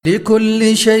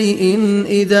لكل شيء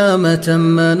إذا ما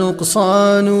تم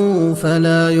نقصان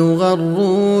فلا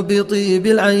يغر بطيب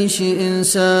العيش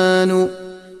إنسان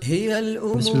هي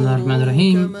بسم الله الرحمن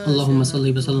الرحيم. اللهم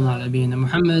صل وسلم على نبينا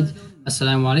Muhammad.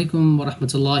 Assalamu alaikum wa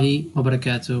rahmatullahi wa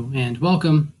barakatuh, and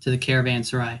welcome to the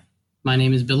Caravanserai. My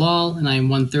name is Bilal, and I am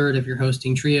 1/3 of your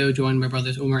hosting trio, joined by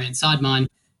brothers Umar and Sadman.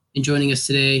 And joining us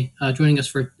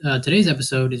for today's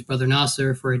episode is Brother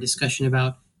Nasser for a discussion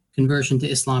about conversion to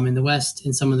Islam in the West,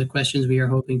 and some of the questions we are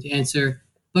hoping to answer,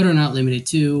 but are not limited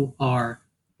to, are: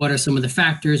 what are some of the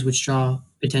factors which draw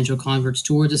potential converts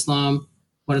towards Islam?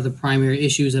 What are the primary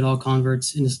issues that all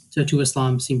converts to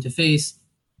Islam seem to face?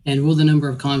 And will the number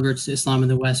of converts to Islam in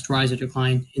the West rise or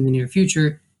decline in the near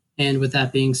future? And with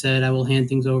that being said, I will hand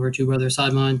things over to Brother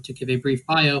Sadman to give a brief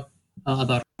bio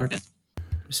about our guest.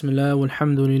 Bismillah,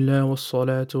 walhamdulillah,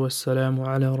 wassalatu wassalamu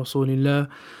ala rasulillah.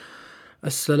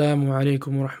 Assalamu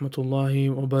alaikum wa rahmatullahi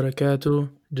wa barakatuh.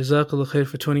 Jazakallah khair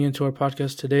for tuning into our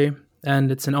podcast today.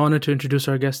 And it's an honor to introduce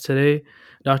our guest today,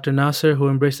 Dr. Nasser, who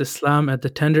embraced Islam at the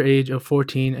tender age of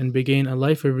 14 and began a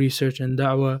life of research and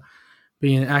da'wah.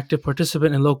 Being an active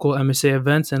participant in local MSA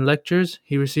events and lectures,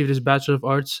 he received his Bachelor of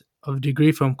Arts of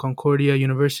degree from Concordia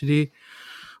University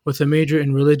with a major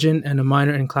in religion and a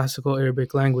minor in classical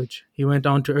Arabic language. He went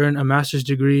on to earn a master's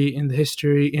degree in the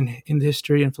history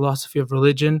and philosophy of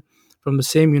religion from the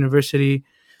same university,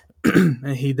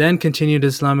 and he then continued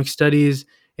Islamic studies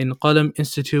in Qalam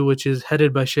Institute, which is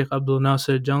headed by Sheikh Abdul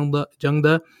Nasser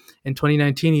Jangda. In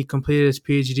 2019, he completed his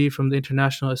PhD from the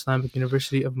International Islamic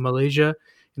University of Malaysia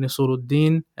in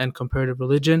Usuluddin and Comparative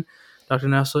Religion. Dr.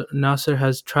 Nasser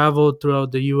has traveled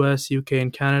throughout the US, UK,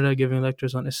 and Canada, giving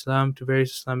lectures on Islam to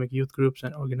various Islamic youth groups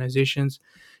and organizations.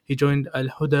 He joined Al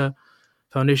Huda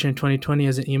Foundation in 2020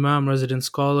 as an Imam, resident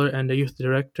scholar, and a youth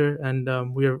director. And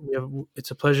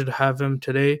it's a pleasure to have him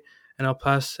today. And I'll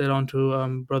pass it on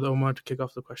to Brother Omar to kick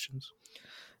off the questions.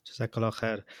 Jazakallah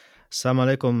khair.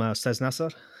 Assalamu alaikum, Ustaz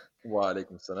Nasser. Wa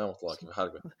alaikum salam wa rahmatullahi wa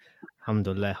barakatuh.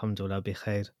 Alhamdulillah, bi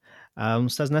khair.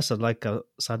 Ustaz Nasser, like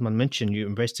Sadman mentioned, you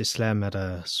embraced Islam at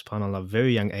a, subhanAllah,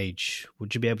 very young age.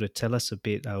 Would you be able to tell us a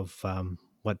bit of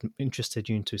what interested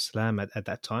you into Islam at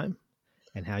that time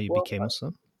and how you became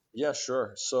Muslim? Yeah,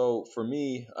 sure. So for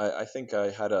me, I think I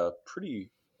had a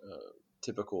pretty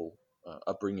typical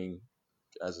upbringing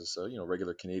as a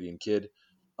regular Canadian kid.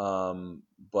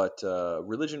 But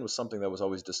religion was something that was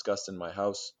always discussed in my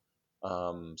house.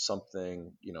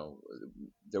 Something,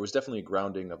 there was definitely a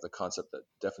grounding of the concept that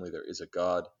definitely there is a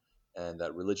God and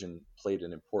that religion played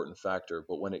an important factor.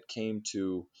 But when it came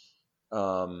to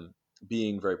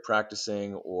being very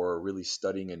practicing or really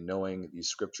studying and knowing these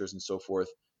scriptures and so forth,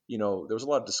 there was a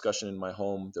lot of discussion in my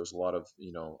home. There was a lot of,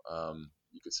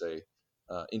 you could say,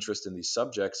 interest in these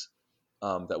subjects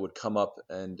that would come up,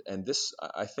 and this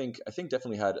I think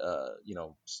definitely had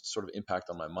sort of impact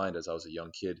on my mind as I was a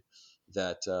young kid.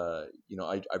 That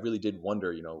I really did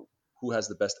wonder, who has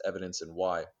the best evidence and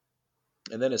why.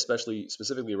 And then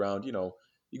specifically around,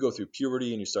 you go through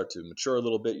puberty and you start to mature a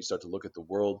little bit. You start to look at the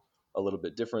world a little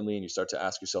bit differently, and you start to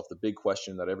ask yourself the big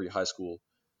question that every high school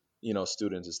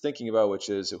student is thinking about, which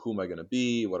is, who am I going to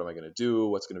be? What am I going to do?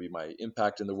 What's going to be my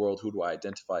impact in the world? Who do I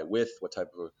identify with? What type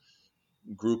of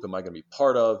a group am I going to be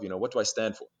part of? What do I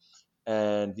stand for?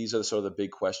 And these are sort of the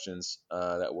big questions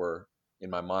that were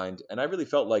in my mind. And I really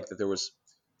felt like that there was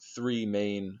three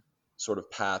main sort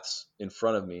of paths in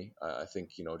front of me. I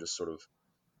think, just sort of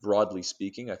broadly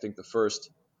speaking, I think the first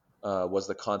was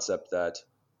the concept that,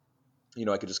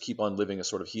 I could just keep on living a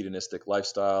sort of hedonistic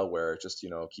lifestyle where just,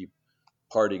 keep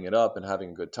partying it up and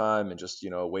having a good time and just,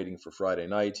 waiting for Friday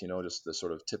night, just the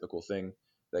sort of typical thing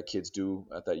that kids do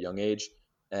at that young age.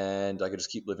 And I could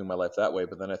just keep living my life that way.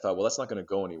 But then I thought, well, that's not going to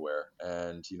go anywhere.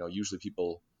 And, usually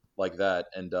people like that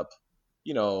end up,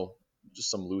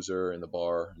 just some loser in the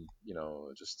bar, and,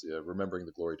 just remembering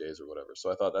the glory days or whatever.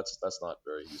 So I thought that's not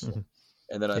very useful.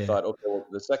 Mm-hmm. And then I thought, okay, well,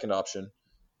 the second option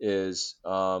is,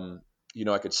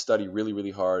 I could study really,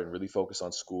 really hard and really focus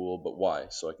on school, but why?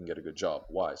 So I can get a good job.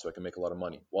 Why? So I can make a lot of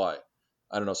money. Why?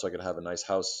 I don't know. So I could have a nice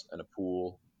house and a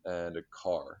pool and a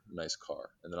nice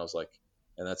car. And then I was like,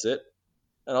 and that's it?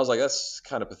 And I was like, that's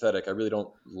kind of pathetic. I really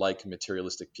don't like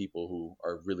materialistic people who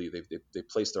are really, they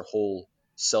place their whole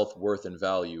self-worth and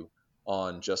value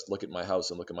on just look at my house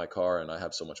and look at my car and I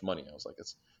have so much money. I was like,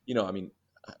 it's,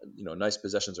 nice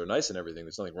possessions are nice and everything.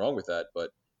 There's nothing wrong with that. But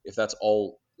if that's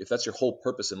your whole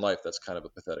purpose in life, that's kind of a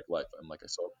pathetic life. I'm like,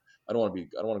 so I don't want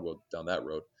to go down that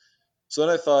road. So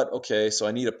then I thought, okay, so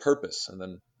I need a purpose. And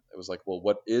then it was like, well,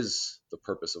 what is the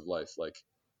purpose of life? Like,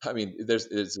 I mean, there's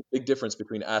a big difference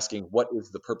between asking what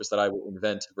is the purpose that I will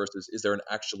invent versus is there an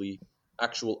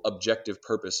actual objective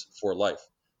purpose for life?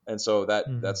 And so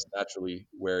Mm. that's naturally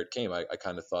where it came. I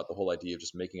kind of thought the whole idea of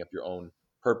just making up your own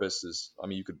purpose is, I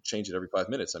mean, you could change it every 5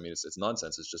 minutes. I mean, it's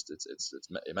nonsense. It's just it's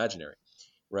imaginary,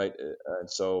 right? And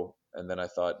so, and then I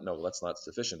thought, no, that's not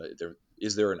sufficient.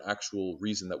 Is there an actual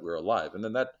reason that we're alive? And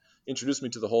then that introduced me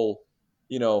to the whole,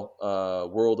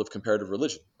 world of comparative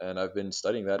religion, and I've been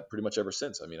studying that pretty much ever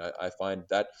since. I mean, I find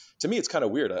that, to me, it's kind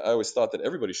of weird. I always thought that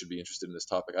everybody should be interested in this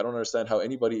topic. I don't understand how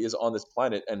anybody is on this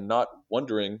planet and not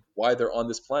wondering why they're on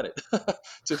this planet.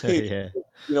 To me,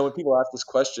 Yeah. when people ask this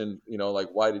question, like,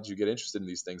 why did you get interested in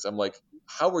these things? I'm like,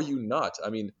 how are you not?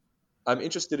 I mean, I'm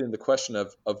interested in the question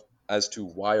of as to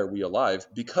why are we alive,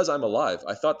 because I'm alive.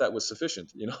 I thought that was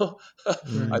sufficient. I Right.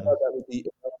 Mm. thought that would be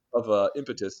enough of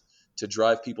impetus to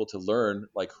drive people to learn,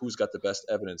 like, who's got the best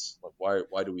evidence, like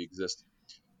why do we exist.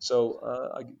 So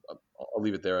I'll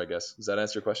leave it there, I guess. Does that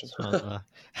answer your question? SubhanAllah.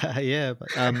 Yeah, but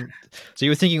so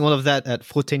you were thinking all of that at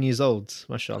 14 years old,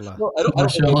 mashallah. No,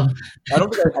 MashaAllah. I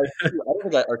don't think I don't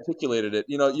think I articulated it.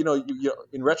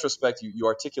 In retrospect, you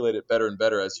articulate it better and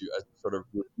better as you sort of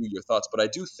review your thoughts. But I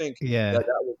do think Yeah, that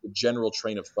was the general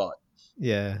train of thought.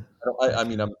 yeah. I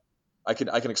mean, Okay. I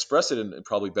can express it in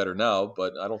probably better now,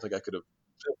 but I don't think I could have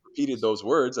repeated those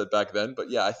words back then. But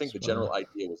yeah, I think the general SubhanAllah.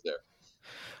 idea was there.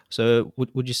 So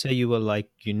would you say you were like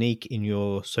unique in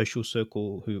your social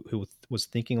circle who was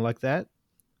thinking like that?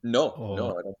 No, Or I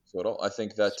don't think so at all. I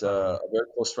think that SubhanAllah. a very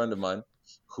close friend of mine,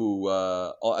 who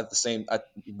all at the same, I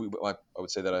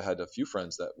would say that I had a few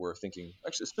friends that were thinking,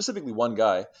 actually, specifically one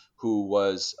guy who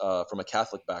was from a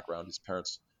Catholic background. His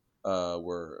parents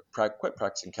were quite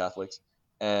practicing Catholics,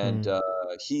 and Mm.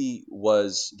 he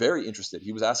was very interested.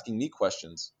 He was asking me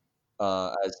questions.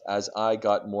 As I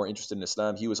got more interested in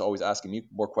Islam, he was always asking me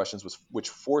more questions, which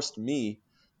forced me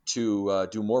to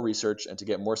do more research and to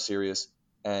get more serious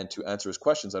and to answer his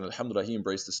questions. And alhamdulillah, he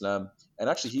embraced Islam. And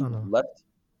actually, he SubhanAllah.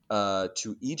 left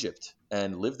to Egypt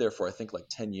and lived there for, I think, like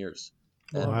 10 years.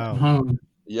 And Wow. Wow.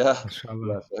 yeah,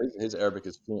 Mashallah. yeah. So his Arabic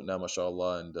is fluent now,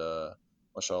 mashallah. And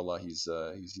mashallah, he's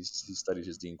studied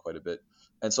his deen quite a bit.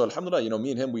 And so alhamdulillah, me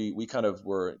and him, we kind of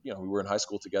were, we were in high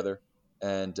school together.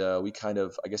 And we kind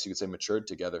of, I guess you could say, matured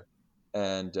together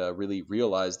and really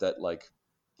realized that, like,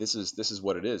 this is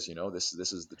what it is.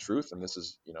 This is the truth. And this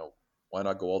is, why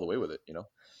not go all the way with it?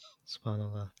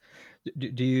 SubhanAllah.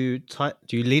 Do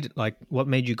you lead, like, what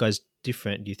made you guys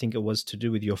different? Do you think it was to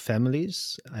do with your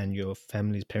families and your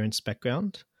family's parents'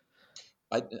 background?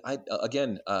 I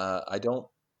again, I don't.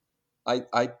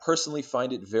 I personally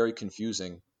find it very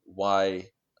confusing why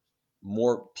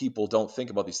more people don't think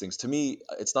about these things. To me,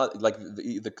 it's not like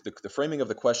the framing of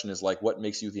the question is like, what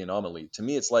makes you the anomaly? To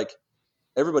me, it's like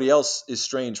everybody else is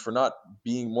strange for not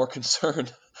being more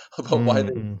concerned about why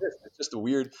they Mm-mm. exist. It's just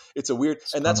it's a weird,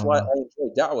 and that's why I SubhanAllah.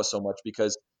 enjoy da'wah so much,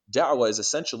 because da'wah is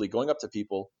essentially going up to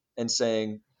people and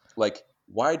saying, like,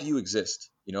 why do you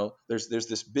exist? There's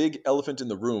this big elephant in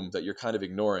the room that you're kind of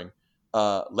ignoring.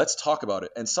 Let's talk about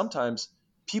it. And sometimes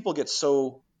people get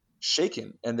so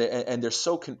shaken and they're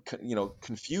so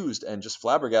confused and just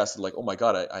flabbergasted, like, oh my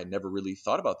god, I never really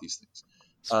thought about these things.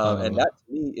 And SubhanAllah. that,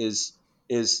 to me, is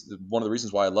one of the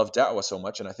reasons why I love da'wah so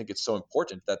much, and I think it's so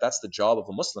important that that's the job of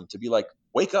a Muslim, to be like,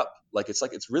 wake up. Like, it's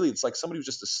like somebody who's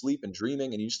just asleep and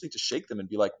dreaming, and you just need to shake them and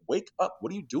be like, wake up.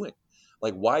 What are you doing?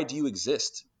 Like, why do you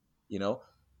exist? You know,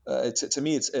 to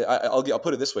me, I'll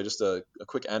put it this way, just a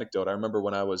quick anecdote. I remember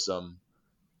when I was at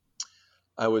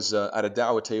a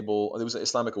da'wah table. There was an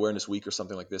Islamic Awareness Week or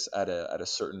something like this at a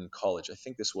certain college. I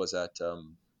think this was at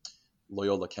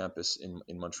Loyola campus in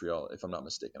Montreal, if I'm not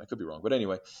mistaken. I could be wrong, but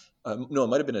anyway, no, it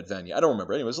might have been at Vanier. I don't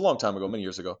remember. Anyway, it was a long time ago, many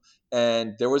years ago,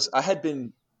 and I had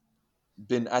been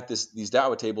at these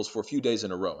da'wah tables for a few days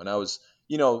in a row, and I was,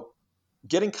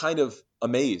 getting kind of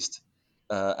amazed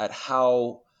at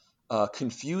how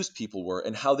confused people were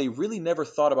and how they really never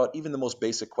thought about even the most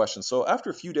basic questions. So after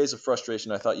a few days of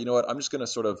frustration, I thought, you know what, I'm just going to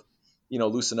sort of,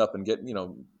 loosen up and get,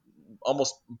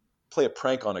 almost play a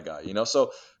prank on a guy.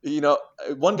 So, you know,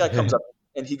 one guy comes up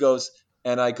and he goes,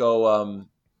 and I go,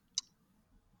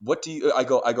 what do you? I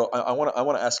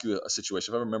want to ask you a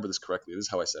situation. If I remember this correctly, this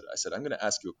is how I said it. I said, I'm going to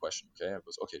ask you a question. Okay. And I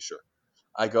goes, okay, sure.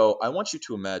 I go, I want you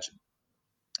to imagine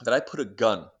that I put a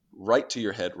gun right to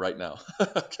your head right now.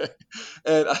 Okay.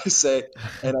 And I say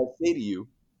to you,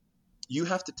 you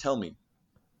have to tell me,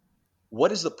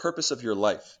 what is the purpose of your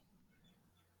life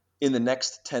in the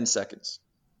next 10 seconds?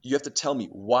 You have to tell me,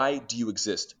 why do you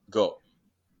exist? Go.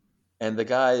 And the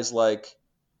guy is like,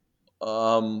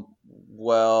 well,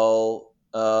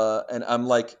 and I'm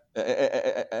like,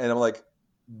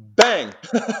 bang.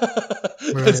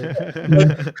 Right.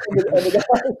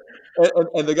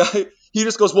 And the guy, he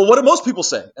just goes, well, what do most people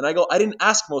say? And I go, I didn't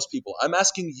ask most people. I'm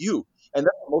asking you. And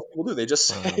that's what most people do. They just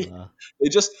say, SubhanAllah.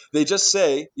 they just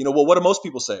say, well, what do most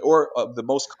people say? Or the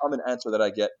most common answer that I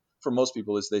get from most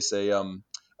people is they say,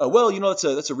 well,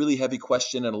 that's a really heavy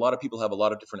question, and a lot of people have a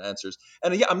lot of different answers.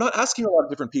 And yeah, I'm not asking a lot of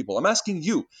different people. I'm asking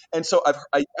you. And so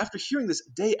after hearing this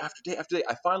day after day after day,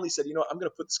 I finally said, I'm going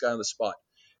to put this guy on the spot.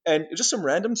 And just some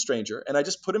random stranger, and I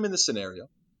just put him in this scenario,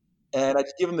 and I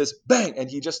just give him this bang, and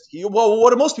well, what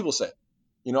do most people say?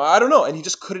 I don't know, and he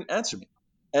just couldn't answer me.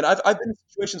 And I've been in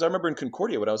situations. I remember in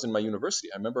Concordia when I was in my university.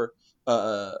 I remember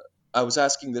I was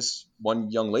asking this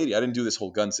one young lady. I didn't do this whole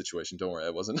gun situation. Don't worry,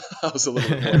 I wasn't. I was a little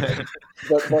bit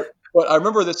more. But I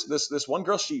remember this one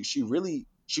girl.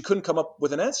 She couldn't come up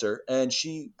with an answer, and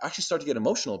she actually started to get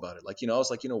emotional about it. Like, I was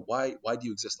like, why do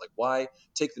you exist? Like, why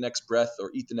take the next breath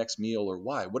or eat the next meal, or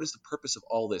why? What is the purpose of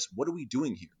all this? What are we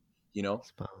doing here?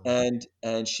 SubhanAllah.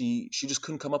 And she just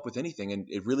couldn't come up with anything, and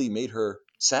it really made her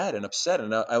sad and upset.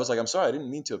 And I was like, I'm sorry, I didn't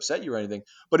mean to upset you or anything,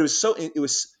 but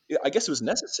I guess it was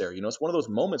necessary. It's one of those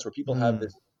moments where people have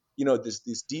this,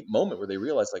 this deep moment where they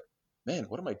realize, like, man,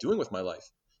 what am I doing with my life?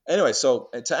 Anyway, so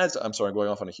to answer, I'm sorry, I'm going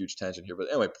off on a huge tangent here, but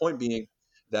anyway, point being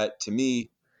that to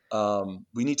me,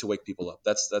 we need to wake people up.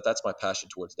 That's my passion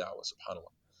towards da'wah,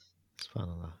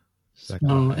 subhanAllah.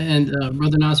 SubhanAllah. And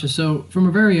Brother Nasser, so from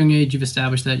a very young age, you've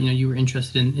established that you were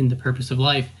interested in the purpose of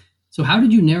life. So how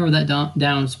did you narrow that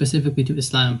down specifically to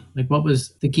Islam? Like, what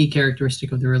was the key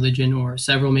characteristic of the religion, or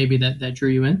several maybe that drew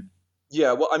you in?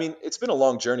 Yeah, well, I mean, it's been a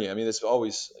long journey. I mean, it's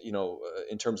always,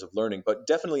 in terms of learning, but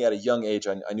definitely at a young age,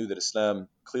 I knew that Islam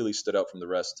clearly stood out from the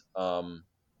rest.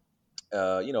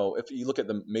 If you look at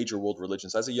the major world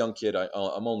religions, as a young kid,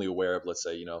 I'm only aware of, let's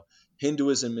say,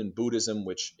 Hinduism and Buddhism,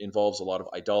 which involves a lot of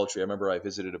idolatry. I remember I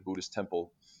visited a Buddhist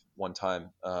temple one time.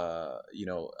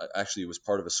 Actually, it was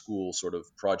part of a school sort of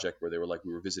project where they were like,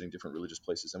 we were visiting different religious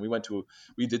places, and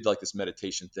we did like this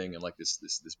meditation thing and like this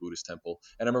Buddhist temple.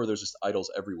 And I remember there's just idols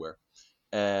everywhere.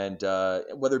 And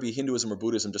whether it be Hinduism or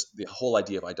Buddhism, just the whole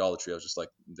idea of idolatry, I was just like,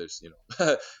 there's,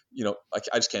 I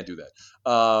just can't do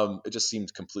that. It just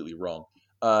seemed completely wrong.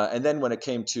 And then when it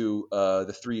came to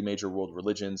the three major world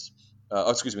religions,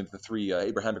 the three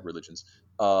Abrahamic religions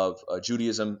of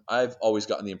Judaism, I've always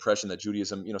gotten the impression that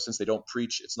Judaism, since they don't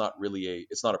preach, it's not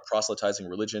a proselytizing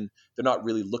religion. They're not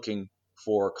really looking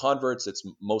for converts. It's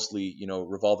mostly,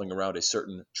 revolving around a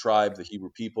certain tribe, the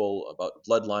Hebrew people, about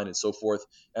bloodline and so forth.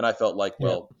 And I felt like,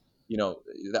 well,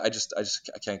 I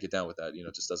can't get down with that.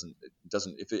 It just doesn't,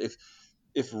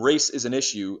 if race is an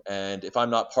issue, and if I'm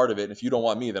not part of it, and if you don't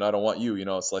want me, then I don't want you.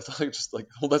 It's like just like,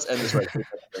 well, let's end this right here.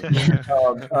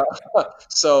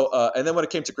 And then when it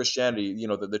came to Christianity,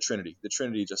 the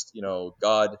Trinity, just,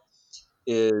 God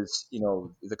is,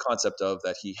 the concept of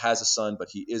that he has a son, but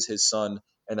he is his son,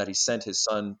 and that he sent his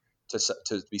son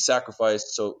to be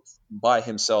sacrificed, so by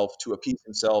himself, to appease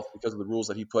himself because of the rules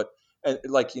that he put. And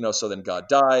like, so then God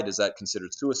died. Is that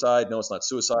considered suicide? No, it's not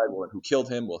suicide. Well, who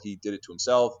killed him? Well, he did it to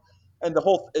himself. And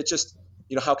it's just,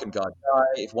 how can God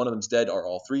die? If one of them's dead, are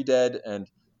all three dead? And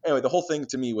anyway, the whole thing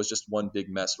to me was just one big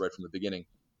mess right from the beginning.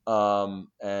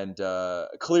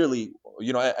 Clearly,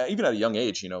 even at a young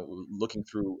age, looking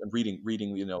through and reading,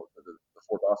 the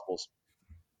four Gospels,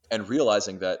 and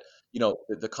realizing that,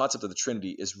 the concept of the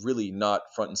Trinity is really not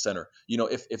front and center.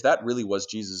 If that really was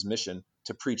Jesus' mission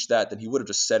to preach that, then he would have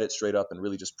just said it straight up and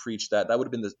really just preached that. That would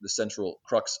have been the central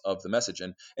crux of the message.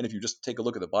 And if you just take a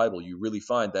look at the Bible, you really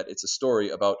find that it's a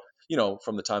story about,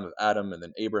 from the time of Adam, and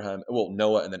then Abraham,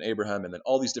 Noah, and then Abraham, and then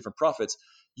all these different prophets.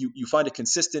 You find a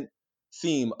consistent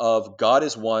theme of God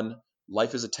is one,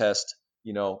 life is a test,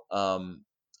 and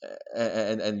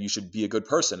you should be a good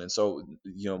person. And so,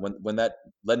 when that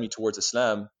led me towards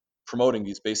Islam, promoting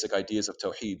these basic ideas of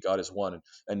Tawheed, God is one,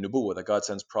 and Nubuwwah, that God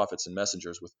sends prophets and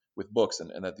messengers with books,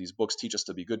 and that these books teach us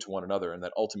to be good to one another, and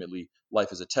that ultimately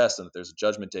life is a test, and that there's a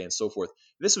judgment day and so forth.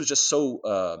 This was just so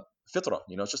fitrah,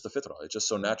 it's just the fitrah. It's just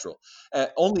so natural. And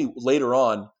only later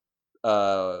on,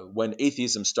 when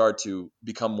atheism started to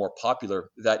become more popular,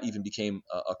 that even became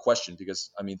a question,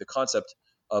 because I mean, the concept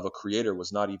of a creator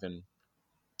was not even,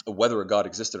 whether a God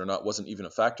existed or not wasn't even a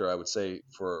factor, I would say,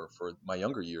 for my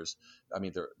younger years. I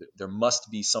mean, there must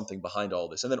be something behind all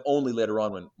this. And then only later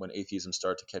on, when atheism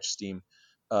started to catch steam,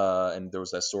 and there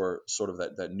was that sort of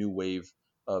that new wave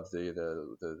of the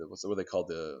what they call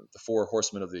the four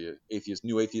horsemen of the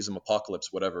new atheism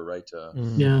apocalypse, whatever, right?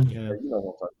 Yeah.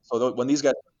 So when these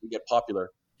guys get popular,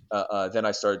 then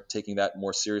I started taking that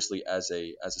more seriously as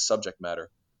a subject matter.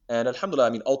 And alhamdulillah,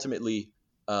 I mean, ultimately,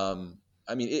 I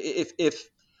mean, if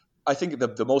I think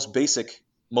the most basic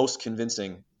most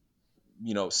convincing,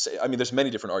 I mean, there's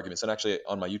many different arguments, and actually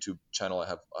on my YouTube channel, I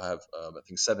have I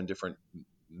think 7 different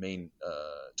main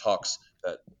talks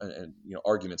that and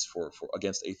arguments for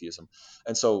against atheism.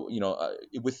 And so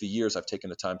with the years, I've taken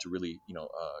the time to really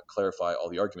clarify all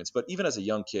the arguments. But even as a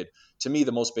young kid, to me,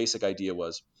 the most basic idea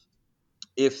was,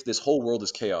 if this whole world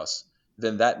is chaos,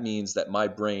 then that means that my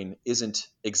brain isn't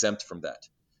exempt from that.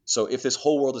 So if this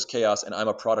whole world is chaos and I'm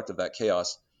a product of that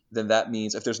chaos, then that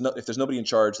means if there's nobody in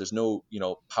charge, there's no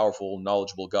powerful,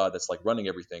 knowledgeable God that's like running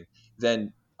everything,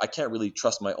 then I can't really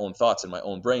trust my own thoughts and my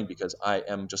own brain, because I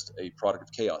am just a product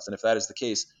of chaos. And if that is the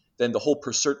case, then the whole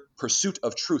pursuit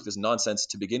of truth is nonsense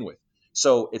to begin with.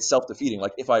 So it's self-defeating.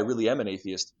 Like, if I really am an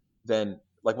atheist, then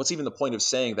like, what's even the point of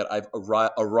saying that I've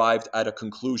arrived at a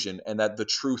conclusion and that the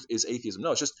truth is atheism?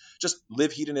 No, it's just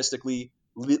live hedonistically,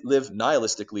 live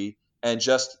nihilistically, and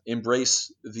just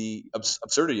embrace the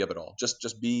absurdity of it all.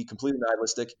 Just be completely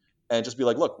nihilistic and just be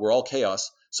like, look, we're all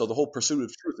chaos, so the whole pursuit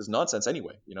of truth is nonsense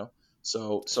anyway.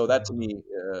 So that to me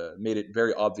made it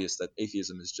very obvious that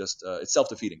atheism is just it's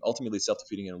self-defeating. Ultimately, it's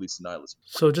self-defeating, and it leads to nihilism.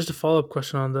 So just a follow-up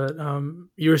question on that.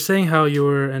 You were saying how you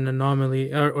were an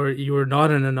anomaly, or you were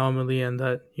not an anomaly, and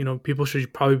that people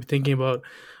should probably be thinking about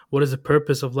what is the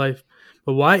purpose of life.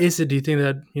 But why is it, do you think,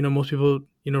 that most people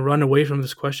run away from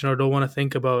this question or don't want to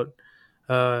think about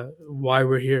why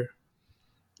we're here?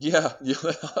 Yeah,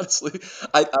 honestly,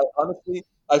 I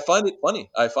find it funny.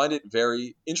 I find it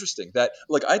very interesting that,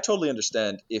 like, I totally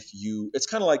understand it's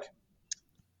kind of like,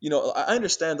 I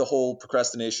understand the whole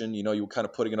procrastination, you kind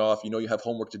of putting it off, you have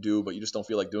homework to do, but you just don't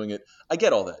feel like doing it. I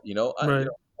get all that, Right.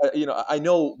 I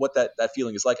know what that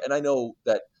feeling is like. And I know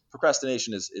that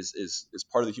procrastination is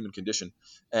part of the human condition,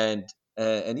 and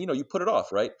you put it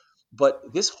off, right?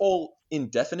 But this whole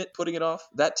indefinite putting it off,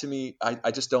 that to me,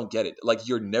 I just don't get it. Like,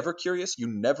 you're never curious. You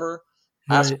never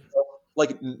ask Right. yourself,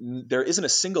 like, there isn't a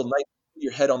single night you put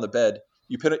your head on the bed,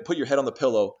 you put your head on the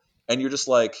pillow, and you're just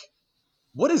like,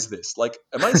 what is this? Like,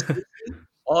 am I seriously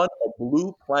on a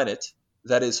blue planet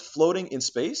that is floating in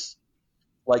space?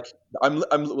 Like, I'm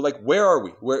like, where are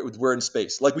we? We're in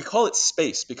space. Like, we call it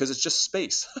space because it's just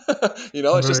space.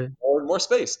 It's just Right. more and more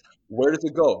space. Where does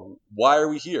it go? Why are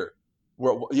we here?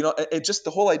 It just,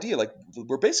 the whole idea, like,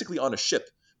 we're basically on a ship,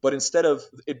 but instead of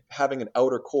it having an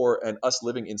outer core and us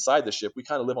living inside the ship, we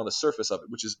kind of live on the surface of it,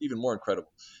 which is even more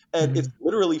incredible. And it's Mhm.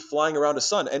 literally flying around a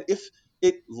sun. And if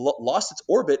it lost its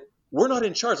orbit, we're not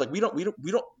in charge. Like, we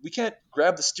can't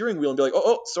grab the steering wheel and be like,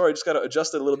 oh, sorry, I just got to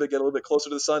adjust it a little bit, get a little bit closer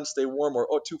to the sun, stay warm, or,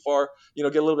 oh, too far, get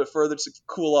a little bit further to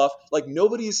cool off. Like,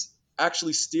 nobody's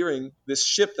actually steering this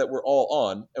ship that we're all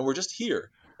on, and we're just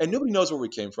here. And nobody knows where we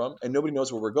came from, and nobody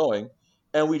knows where we're going.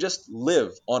 And we just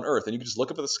live on Earth, and you can just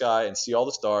look up at the sky and see all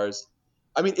the stars.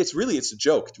 I mean, it's a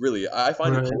joke, really. I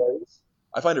find it Right. hilarious.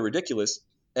 I find it ridiculous.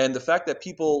 And the fact that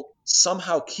people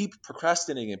somehow keep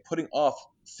procrastinating and putting off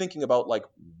thinking about, like,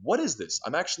 what is this?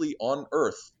 I'm actually on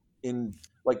Earth in,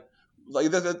 like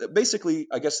basically,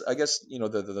 I guess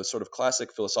the sort of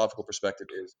classic philosophical perspective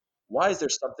is, why is there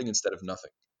something instead of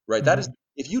nothing, right? That is,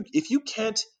 Mhm. if you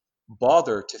can't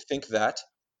bother to think that,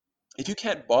 if you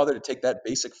can't bother to take that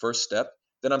basic first step,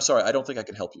 then I'm sorry, I don't think I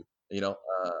can help you. Right.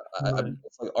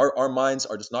 It's like our minds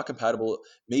are just not compatible.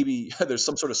 Maybe there's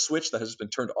some sort of switch that has just been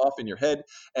turned off in your head,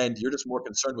 and you're just more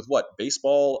concerned with what,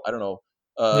 baseball? I don't know.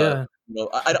 Yeah.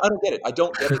 I don't get it. I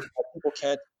don't get it. How people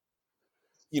can't,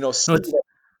 No, see that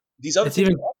these other it's things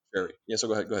even are arbitrary. Yeah. So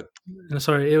go ahead. Go ahead. no,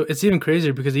 sorry. It's even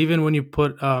crazier because even when you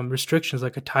put restrictions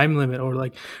like a time limit or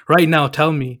like right now,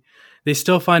 tell me, they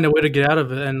still find a way to get out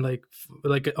of it, and like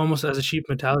almost as a cheap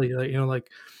mentality, like like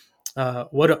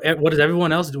what does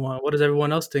everyone else do? What does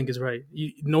everyone else think is right?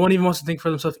 No one even wants to think for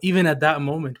themselves, even at that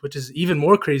moment, which is even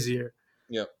more crazier.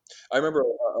 Yeah, I remember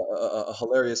a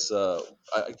hilarious. I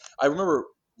remember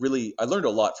really. I learned a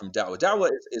lot from Dawa. Dawa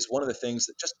is one of the things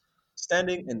that just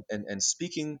standing and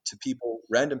speaking to people,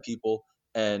 random people,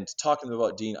 and talking to them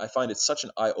about Deen. I find it such an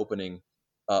eye-opening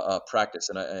practice.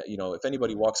 And if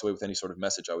anybody walks away with any sort of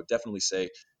message, I would definitely say,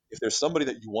 if there's somebody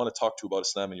that you want to talk to about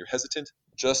Islam and you're hesitant,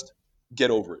 just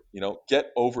get over it.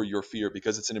 Get over your fear,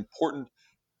 because it's an important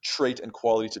trait and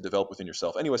quality to develop within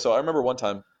yourself. Anyway, so I remember one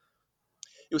time,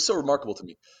 it was so remarkable to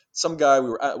me. Some guy, we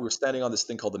were standing on this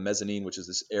thing called the mezzanine, which is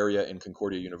this area in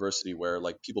Concordia University where,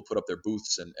 like, people put up their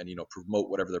booths and promote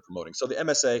whatever they're promoting. So the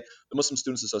MSA, the Muslim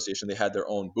Students Association, they had their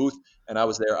own booth, and I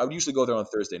was there. I would usually go there on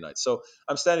Thursday nights. So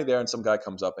I'm standing there, and some guy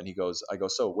comes up and I go,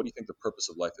 so what do you think the purpose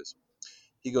of life is?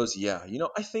 He goes, yeah,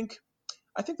 I think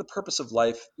the purpose of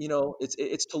life,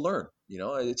 it's to learn.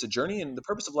 It's a journey, and the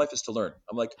purpose of life is to learn.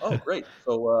 I'm like, oh, great.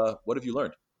 So what have you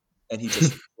learned? And he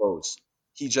just froze.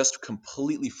 He just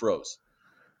completely froze.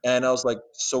 And I was like,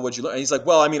 so what'd you learn? And he's like,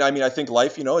 well, I think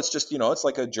life, it's just, it's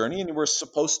like a journey and we're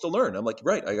supposed to learn. I'm like,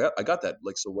 right, I got that.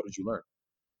 Like, so what did you learn?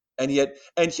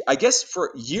 I guess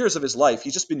for years of his life,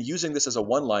 he's just been using this as a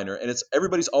one-liner, and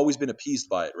everybody's always been appeased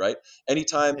by it, right?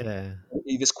 Anytime Yeah.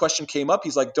 this question came up,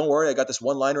 he's like, don't worry, I got this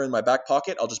one-liner in my back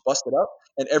pocket. I'll just bust it up,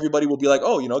 and everybody will be like,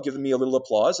 oh, giving me a little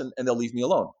applause, and they'll leave me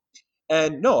alone.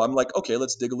 And no, I'm like, okay,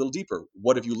 let's dig a little deeper.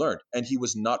 What have you learned? And he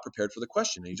was not prepared for the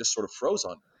question, and he just sort of froze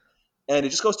on me. And it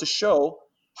just goes to show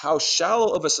how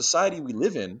shallow of a society we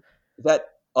live in, that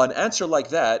an answer like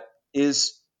that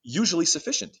is usually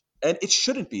sufficient. And it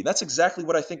shouldn't be. That's exactly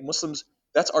what I think Muslims,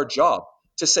 that's our job,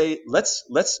 to say, let's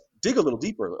dig a little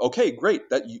deeper. Okay, great.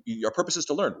 That your purpose is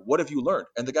to learn. What have you learned?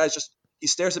 And the guy's just, he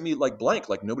stares at me like blank,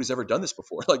 like nobody's ever done this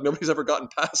before. Like nobody's ever gotten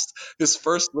past this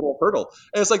first little hurdle.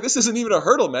 And it's like, this isn't even a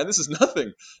hurdle, man. This is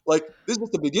nothing. Like, this is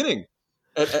the beginning.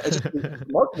 And just it's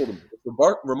remarkable to me.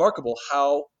 It's remarkable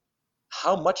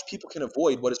how much people can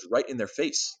avoid what is right in their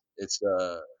face. It's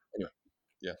anyway,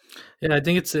 yeah. Yeah, I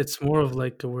think it's more of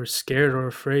like we're scared or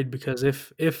afraid because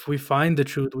if we find the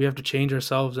truth, we have to change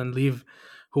ourselves and leave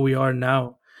who we are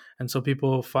now. And so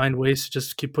people find ways to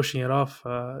just keep pushing it off.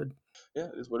 Yeah,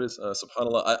 it is what it is.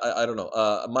 Subhanallah, I don't know.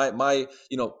 My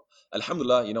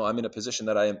Alhamdulillah, I'm in a position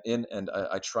that I am in, and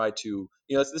I try to,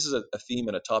 this is a theme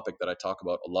and a topic that I talk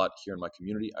about a lot here in my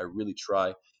community. I really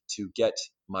try to get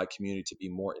my community to be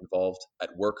more involved at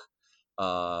work,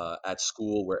 at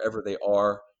school, wherever they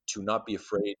are, to not be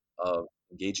afraid of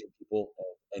engaging people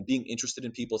and being interested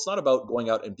in people. It's not about going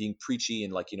out and being preachy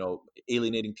and like,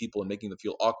 alienating people and making them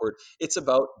feel awkward. It's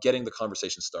about getting the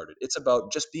conversation started. It's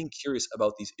about just being curious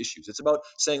about these issues. It's about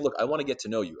saying, look, I want to get to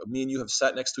know you. Me and you have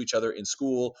sat next to each other in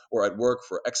school or at work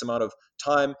for X amount of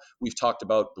time. We've talked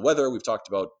about the weather. We've talked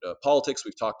about politics.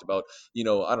 We've talked about, I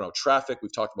don't know, traffic.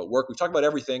 We've talked about work. We've talked about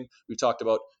everything. We've talked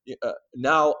about,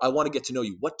 now I want to get to know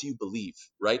you. What do you believe,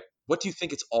 right? What do you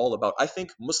think it's all about? I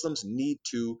think Muslims need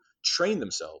to train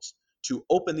themselves to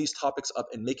open these topics up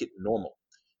and make it normal.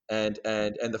 And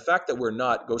the fact that we're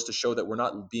not goes to show that we're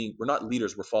not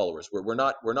leaders, we're followers. We're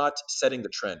not setting the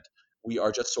trend. We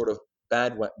are just sort of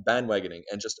bandwagoning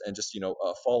and just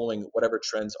following whatever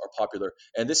trends are popular.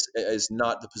 And this is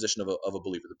not the position of a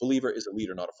believer. The believer is a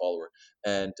leader, not a follower.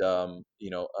 And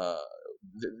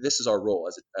this is our role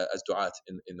as du'at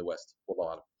in the West. Wallahu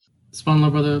alam.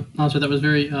 SubhanAllah, Brother Nasser, that was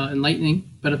very enlightening.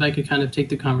 But if I could kind of take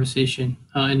the conversation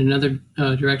in another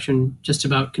direction, just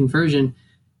about conversion.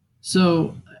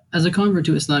 So, as a convert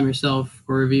to Islam yourself,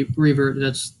 or a revert,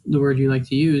 that's the word you like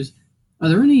to use, are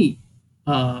there any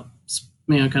kind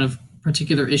of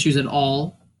particular issues at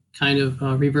all kind of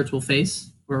reverts will face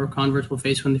or converts will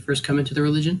face when they first come into the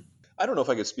religion? I don't know if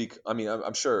I could speak. I mean,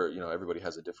 I'm sure everybody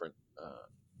has a different.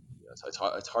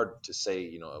 It's hard to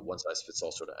say a one size fits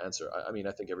all sort of answer. I mean,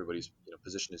 I think everybody's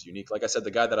position is unique. Like I said,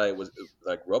 the guy that I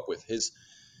grew up with,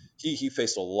 he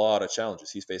faced a lot of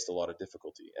challenges. He's faced a lot of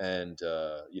difficulty, and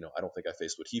I don't think I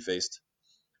faced what he faced.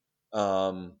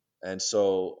 And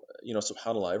so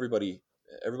subhanallah, everybody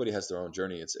has their own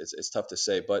journey. It's tough to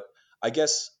say, but I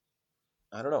guess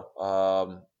I don't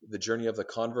know. The journey of the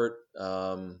convert.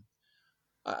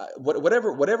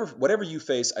 Whatever you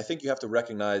face, I think you have to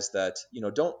recognize that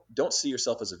don't see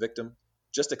yourself as a victim.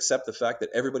 Just accept the fact that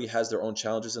everybody has their own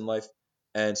challenges in life,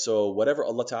 and so whatever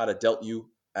Allah Ta'ala dealt you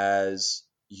as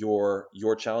your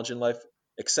challenge in life,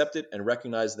 accept it and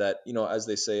recognize that as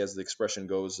they say, as the expression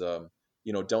goes,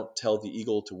 don't tell the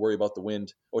eagle to worry about the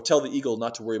wind, or tell the eagle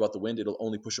not to worry about the wind. It'll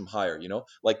only push him higher.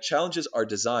 Like challenges are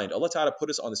designed. Allah Ta'ala put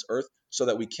us on this earth so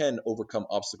that we can overcome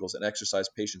obstacles and exercise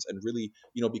patience and really,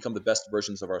 become the best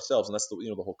versions of ourselves. And that's the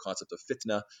whole concept of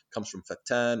fitna comes from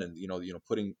fatan, and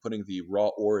putting the raw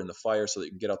ore in the fire so that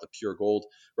you can get out the pure gold,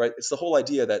 right? It's the whole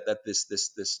idea that this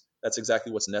that's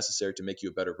exactly what's necessary to make you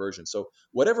a better version. So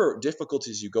whatever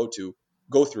difficulties you go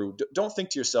through, don't think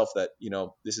to yourself that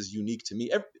this is unique to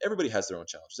me. Everybody has their own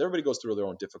challenges. Everybody goes through their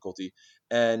own difficulty,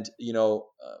 and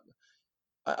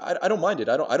I don't mind it.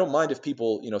 I don't mind if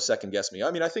people second guess me.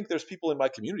 I mean, I think there's people in my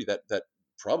community that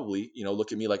probably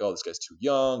look at me like, oh, this guy's too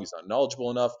young, he's not knowledgeable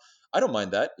enough. I don't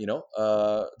mind that.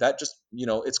 That just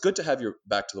it's good to have your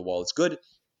back to the wall. It's good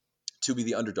to be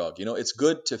the underdog. It's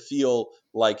good to feel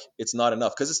like it's not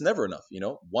enough, because it's never enough.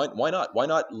 Why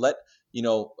not let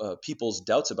people's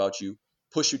doubts about you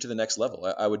push you to the next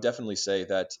level? I would definitely say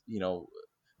that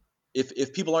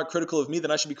if people aren't critical of me, then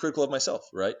I should be critical of myself,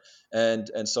 right? And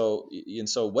so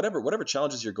whatever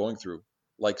challenges you're going through,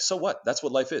 like, so what? That's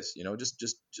what life is.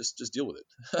 Just deal with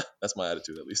it. That's my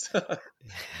attitude, at least.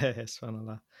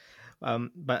 Subhanallah.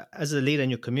 But as a leader in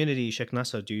your community, Sheikh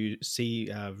Nasser, do you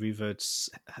see reverts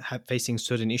facing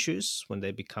certain issues when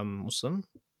they become Muslim?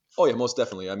 Oh yeah, most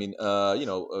definitely. I mean,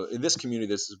 in this community,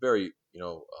 this is very,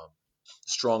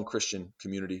 strong Christian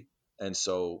community, and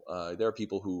so there are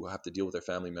people who have to deal with their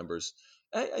family members.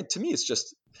 And to me, it's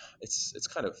just, it's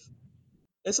kind of,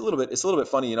 it's a little bit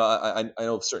funny. I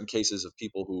know of certain cases of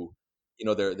people who,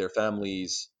 their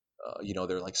families,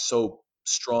 they're like so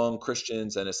strong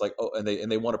Christians, and it's like, oh, and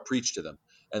they want to preach to them,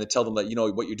 and they tell them that,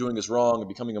 what you're doing is wrong, and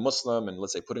becoming a Muslim, and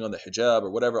let's say putting on the hijab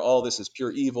or whatever, all this is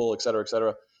pure evil, et cetera, et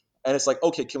cetera. And it's like,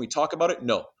 okay, can we talk about it?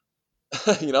 No.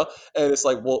 And it's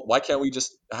like, well, why can't we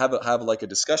just have like a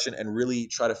discussion and really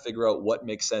try to figure out what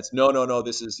makes sense? No, no, no,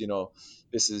 this is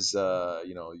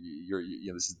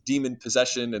demon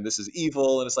possession, and this is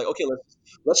evil. And it's like, okay,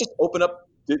 let's just open up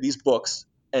these books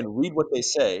and read what they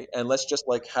say, and let's just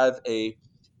like have a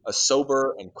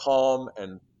sober and calm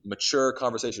and mature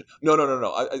conversation. No, no, no,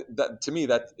 no. That, to me,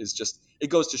 that is just,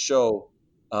 it goes to show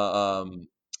uh, um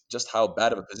just how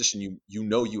bad of a position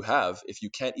you have, if you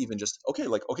can't even just, okay,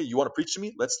 like, okay, you want to preach to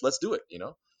me, let's do it,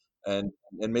 and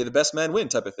may the best man win,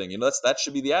 type of thing. That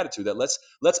should be the attitude, that let's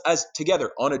as together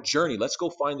on a journey, let's go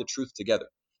find the truth together.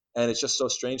 And it's just so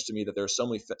strange to me that there are so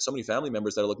many family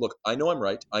members that are like, look, I know I'm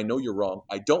right, I know you're wrong,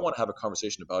 I don't want to have a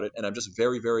conversation about it, and I'm just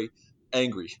very, very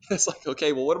angry. It's like,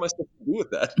 okay, well, what am I supposed to do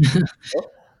with that?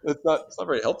 It's not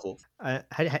very helpful. How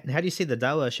do you see the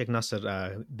dawah, Sheikh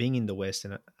Nasser, being in the West?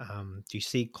 And do you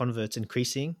see converts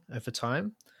increasing over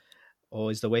time,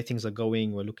 or is the way things are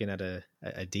going, we're looking at a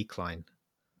decline?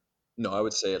 No, I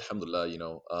would say alhamdulillah.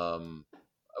 I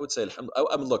would say alhamdulillah.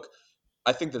 I mean, look,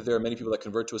 I think that there are many people that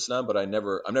convert to Islam, but I'm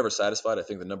never satisfied. I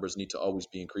think the numbers need to always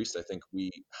be increased. I think we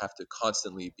have to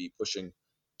constantly be pushing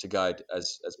to guide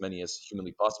as many as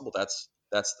humanly possible. That's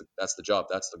the job.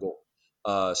 That's the goal.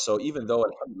 So even though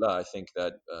alhamdulillah, I think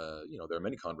that there are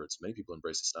many converts, many people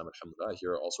embrace Islam. Alhamdulillah, I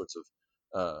hear all sorts of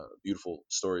beautiful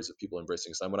stories of people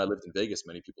embracing Islam. When I lived in Vegas,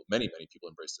 many people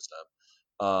embraced Islam.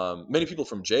 Many people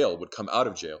from jail would come out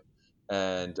of jail.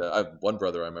 And I have one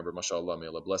brother, I remember, mashallah, may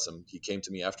Allah bless him. He came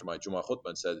to me after my Jummah khutbah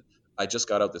and said, I just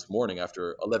got out this morning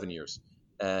after 11 years.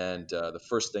 And the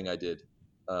first thing I did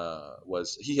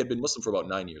was, he had been Muslim for about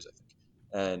 9 years, I think.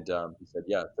 And he said,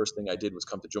 yeah, first thing I did was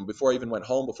come to Jummah. Before I even went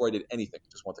home, before I did anything,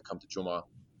 just want to come to Jummah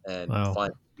and Wow.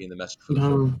 finally be in the masjid for the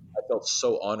first time. I felt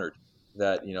so honored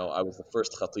that, I was the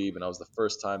first khatib, and I was the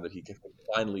first time that he could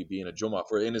finally be in a Jummah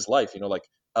in his life, like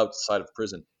outside of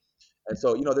prison. And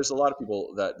so, there's a lot of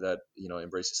people that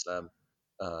embrace Islam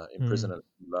in prison,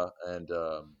 and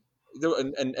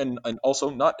also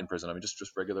not in prison. I mean, just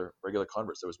regular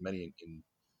converts. There was many in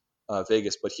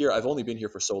Vegas, but here I've only been here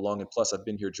for so long, and plus I've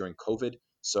been here during COVID,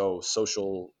 so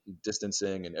social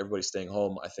distancing and everybody staying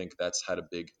home, I think that's had a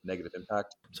big negative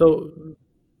impact. So,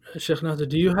 Sheikh Nasser,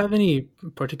 do you have any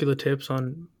particular tips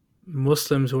on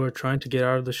Muslims who are trying to get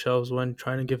out of the shelves when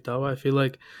trying to give dawah? I feel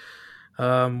like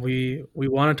we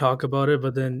want to talk about it,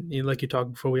 but then, like you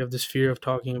talked before, we have this fear of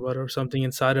talking about it, or something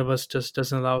inside of us just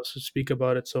doesn't allow us to speak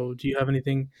about it. So do you have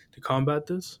anything to combat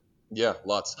this? Yeah,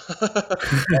 lots. I'd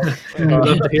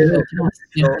love to hear that.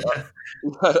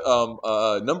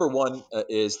 Number one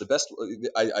is the best.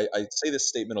 I say this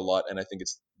statement a lot, and I think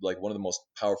it's like one of the most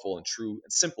powerful and true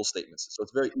and simple statements. So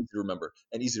it's very easy to remember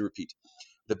and easy to repeat.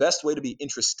 The best way to be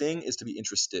interesting is to be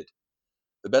interested.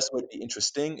 The best way to be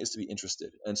interesting is to be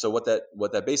interested. And so what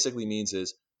that basically means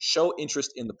is show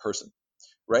interest in the person,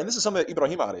 right? And this is something that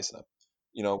Ibrahim alayhi salam,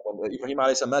 when Ibrahim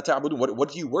alayhi salam, "Ma ta'budun,"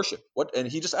 what do you worship? And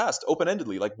he just asked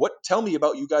open-endedly, like, tell me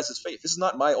about you guys' faith. This is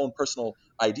not my own personal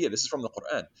idea. This is from the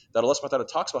Quran, that Allah subhanahu wa ta'ala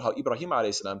talks about how Ibrahim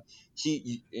alayhi salam,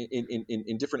 he,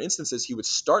 in different instances, he would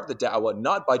start the da'wah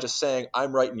not by just saying,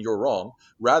 I'm right and you're wrong.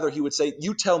 Rather, he would say,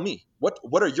 you tell me, what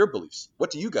are your beliefs?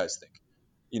 What do you guys think?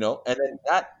 And then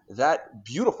that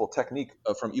beautiful technique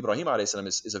from Ibrahim alayhi salam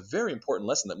is a very important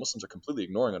lesson that Muslims are completely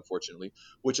ignoring, unfortunately,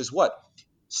 which is what?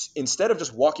 Instead of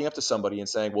just walking up to somebody and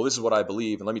saying, well, this is what I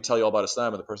believe, and let me tell you all about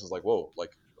Islam, and the person's like, whoa,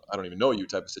 like, I don't even know you,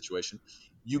 type of situation.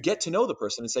 You get to know the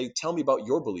person and say, tell me about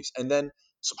your beliefs. And then,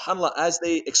 subhanAllah, as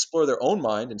they explore their own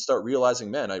mind and start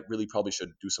realizing, man, I really probably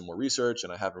should do some more research,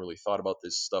 and I haven't really thought about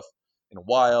this stuff in a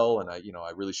while, and I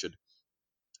really should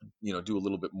do a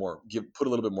little bit more, put a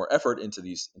little bit more effort into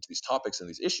these topics and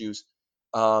these issues.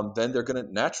 Then they're going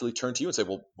to naturally turn to you and say,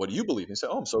 well, what do you believe? And you say,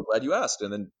 oh, I'm so glad you asked.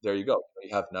 And then there you go.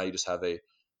 You just have an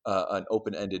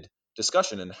open-ended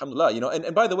discussion. And alhamdulillah,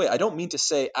 and by the way, I don't mean to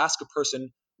say ask a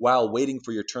person while waiting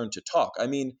for your turn to talk. I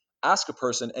mean, ask a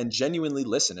person and genuinely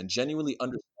listen and genuinely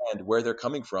understand where they're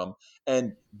coming from,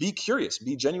 and be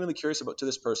genuinely curious to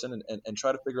this person, and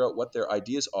try to figure out what their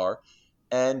ideas are.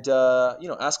 And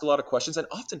ask a lot of questions, and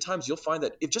oftentimes you'll find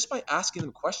that if just by asking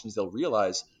them questions, they'll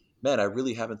realize, man, I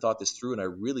really haven't thought this through, and I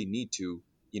really need to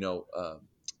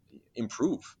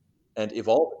improve and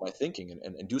evolve in my thinking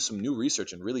and do some new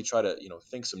research and really try to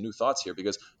think some new thoughts here,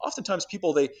 because oftentimes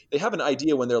people they have an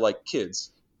idea when they're like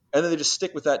kids, and then they just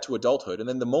stick with that to adulthood, and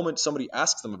then the moment somebody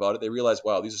asks them about it, they realize,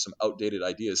 wow, these are some outdated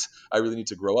ideas. I really need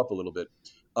to grow up a little bit.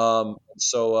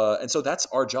 So that's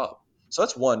our job. So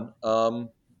that's one.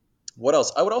 What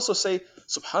else? I would also say,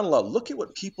 subhanallah, look at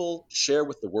what people share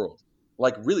with the world.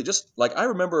 Like, really, just like, I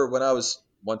remember when I was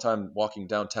one time walking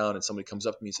downtown and somebody comes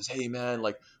up to me and says, hey man,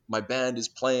 like, my band is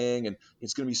playing and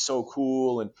it's going to be so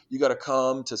cool, and you got to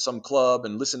come to some club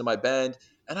and listen to my band.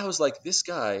 And I was like, this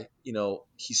guy,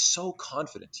 he's so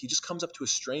confident. He just comes up to a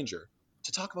stranger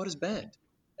to talk about his band.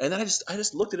 And then I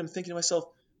just looked at him thinking to myself,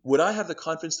 would I have the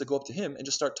confidence to go up to him and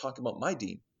just start talking about my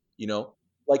deen? You know,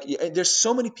 like, there's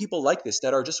so many people like this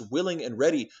that are just willing and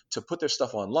ready to put their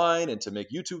stuff online and to make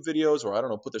YouTube videos, or I don't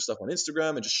know, put their stuff on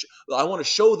Instagram and just I want to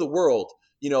show the world,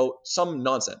 some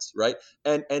nonsense, right?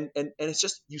 And it's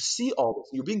just, you see all this,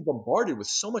 you're being bombarded with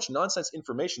so much nonsense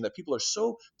information that people are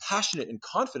so passionate and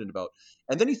confident about,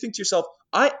 and then you think to yourself,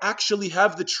 I actually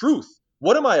have the truth.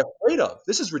 What am I afraid of?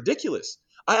 This is ridiculous.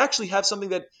 I actually have something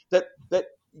that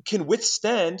can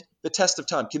withstand the test of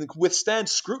time, can withstand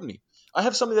scrutiny. I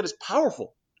have something that is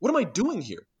powerful. What am I doing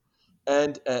here?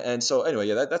 And so anyway,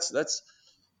 yeah, that's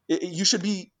you should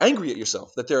be angry at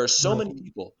yourself that there are so many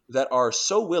people that are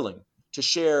so willing to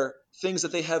share things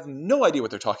that they have no idea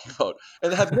what they're talking about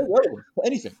and they have no relevance to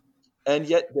anything, and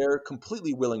yet they're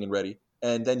completely willing and ready.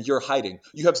 And then you're hiding.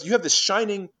 You have this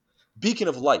shining beacon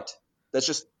of light that's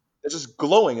just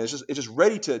glowing. And it's just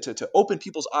ready to open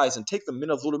people's eyes and take them min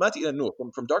al-dhulumati ila nur,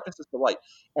 from darkness to light.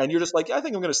 And you're just like, yeah, I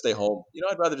think I'm going to stay home.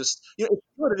 I'd rather just,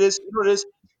 what it is.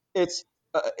 It's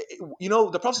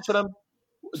the Prophet ﷺ,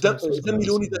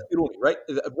 Zammiluni Dathiruni, right?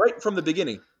 Right from the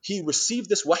beginning, he received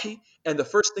this wahi, and the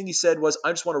first thing he said was,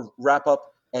 I just want to wrap up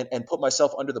and put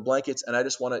myself under the blankets, and I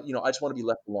just want to be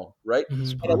left alone, right?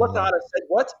 And Allah Ta'ala said,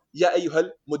 what? Ya ayyuhal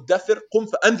muddathir qum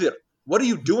fa'anzir. What are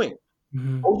you doing?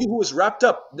 Oh, you who is wrapped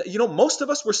up. Most of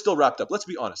us, we're still wrapped up. Let's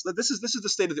be honest. This is the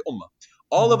state of the ummah.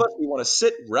 All of us, we want to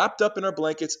sit wrapped up in our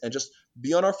blankets and just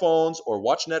be on our phones or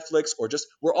watch Netflix, or just,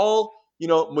 we're all,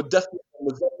 muddathir,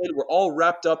 we're all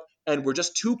wrapped up and we're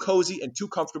just too cozy and too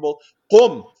comfortable.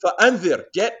 Qum fa'anzir.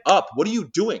 Get up. What are you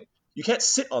doing? You can't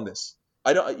sit on this.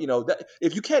 I don't, that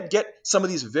if you can't get some of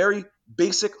these very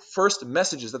basic first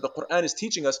messages that the Quran is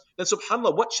teaching us, then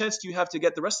subhanAllah, what chance do you have to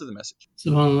get the rest of the message?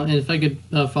 SubhanAllah. And if I could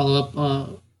follow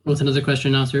up with another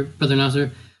question, Brother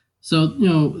Nasser. So,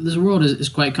 this world is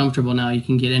quite comfortable now. You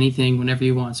can get anything whenever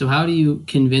you want. So how do you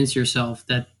convince yourself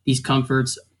that these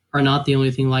comforts are not the only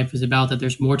thing life is about, that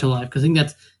there's more to life? Because I think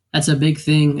that's a big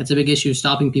thing. That's a big issue,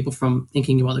 stopping people from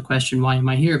thinking about the question, why am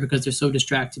I here? Because they're so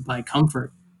distracted by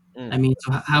comfort. I mean,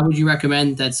 so how would you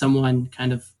recommend that someone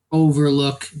kind of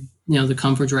overlook, the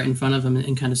comforts right in front of them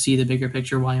and kind of see the bigger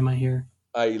picture? Why am I here?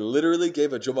 I literally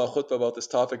gave a Jummah khutbah about this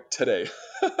topic today.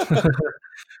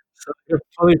 So you're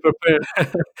fully prepared.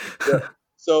 Yeah.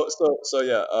 So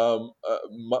yeah.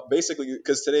 Basically,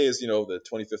 because today is the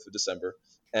 25th of December,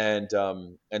 and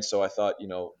so I thought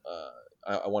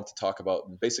I want to talk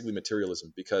about basically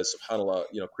materialism, because subhanAllah,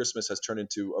 Christmas has turned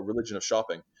into a religion of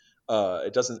shopping.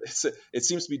 It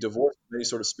seems to be divorced from any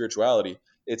sort of spirituality.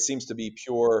 It seems to be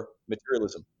pure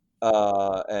materialism.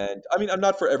 And I mean, I'm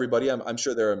not for everybody. I'm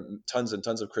sure there are tons and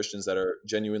tons of Christians that are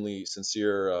genuinely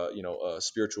sincere,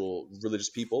 spiritual, religious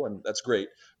people, and that's great.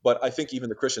 But I think even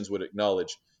the Christians would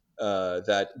acknowledge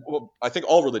that. Well, I think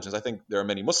all religions. I think there are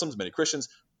many Muslims, many Christians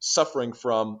suffering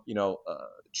from,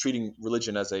 treating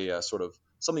religion as a sort of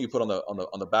something you put on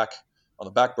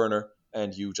the back burner,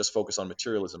 and you just focus on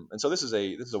materialism. And so this is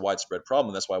a widespread problem,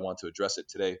 and that's why I want to address it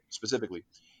today specifically.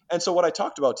 And so what I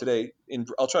talked about today,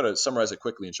 I'll try to summarize it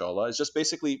quickly, inshallah, is just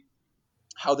basically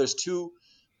how there's two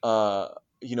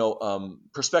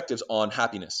perspectives on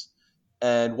happiness.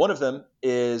 And one of them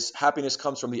is happiness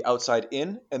comes from the outside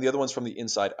in, and the other one's from the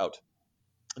inside out.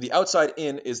 The outside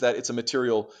in is that it's a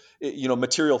material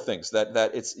things,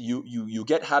 that it's you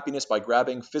get happiness by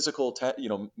grabbing physical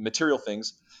material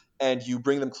things, and you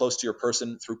bring them close to your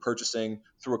person through purchasing,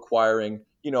 through acquiring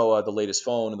the latest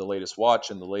phone and the latest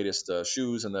watch and the latest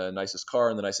shoes and the nicest car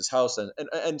and the nicest house,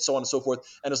 and so on and so forth.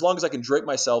 And as long as I can drape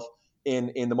myself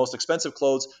in the most expensive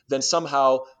clothes, then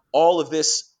somehow all of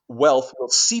this wealth will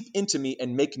seep into me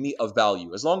and make me of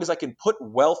value. As long as I can put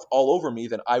wealth all over me,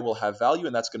 then I will have value,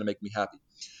 and that's going to make me happy.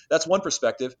 That's one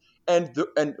perspective. And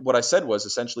what I said was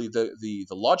essentially the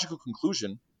logical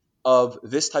conclusion of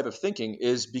this type of thinking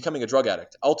is becoming a drug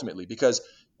addict, ultimately, because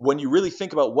when you really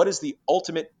think about what is the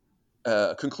ultimate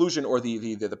conclusion, or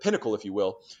the pinnacle, if you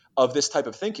will, of this type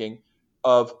of thinking,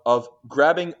 of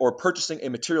grabbing or purchasing a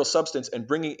material substance and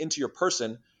bringing it into your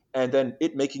person and then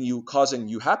it causing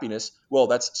you happiness, well,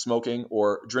 that's smoking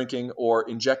or drinking or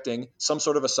injecting some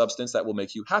sort of a substance that will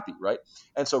make you happy, right?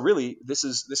 And so really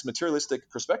this materialistic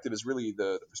perspective is really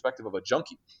the perspective of a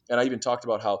junkie. And I even talked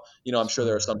about how, I'm sure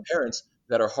there are some parents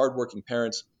that are hardworking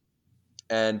parents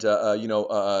and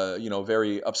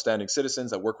very upstanding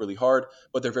citizens that work really hard,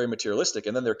 but they're very materialistic,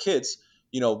 and then their kids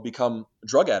become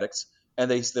drug addicts,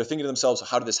 and they're thinking to themselves,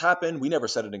 how did this happen? We never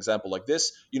set an example like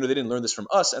this. They didn't learn this from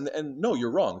us. And no,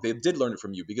 you're wrong. They did learn it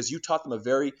from you, because you taught them a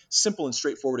very simple and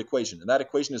straightforward equation, and that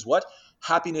equation is what?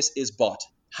 Happiness is bought.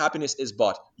 Happiness is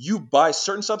bought. You buy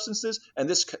certain substances, and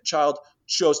this child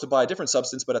chose to buy a different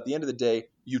substance, but at the end of the day,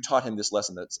 you taught him this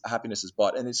lesson, that happiness is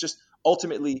bought. And it's just,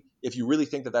 ultimately, if you really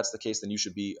think that that's the case, then you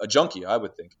should be a junkie, I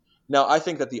would think. Now, I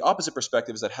think that the opposite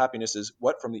perspective is that happiness is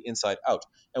what? From the inside out.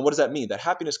 And what does that mean? That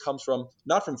happiness comes from,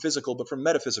 not from physical, but from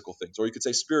metaphysical things, or you could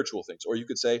say spiritual things, or you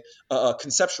could say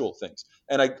conceptual things.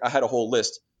 And I had a whole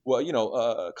list.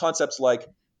 Well, concepts like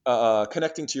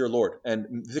connecting to your Lord,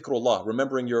 and dhikrullah,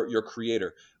 remembering your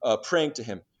Creator, praying to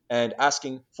Him, and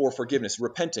asking for forgiveness,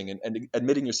 repenting, and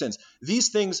admitting your sins. These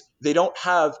things, they don't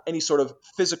have any sort of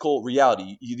physical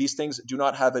reality. These things do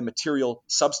not have a material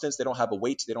substance. They don't have a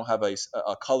weight. They don't have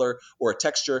a color or a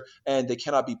texture, and they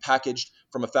cannot be packaged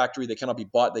from a factory. They cannot be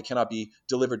bought. They cannot be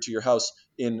delivered to your house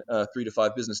in 3 to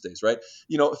 5 business days, right?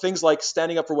 Things like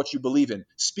standing up for what you believe in,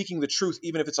 speaking the truth,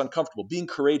 even if it's uncomfortable, being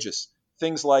courageous.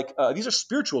 Things like these are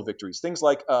spiritual victories. Things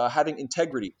like having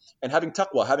integrity and having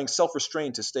taqwa, having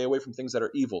self-restraint to stay away from things that are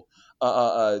evil.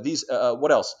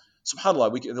 What else?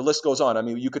 SubhanAllah, the list goes on. I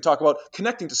mean, you could talk about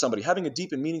connecting to somebody, having a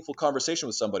deep and meaningful conversation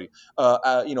with somebody,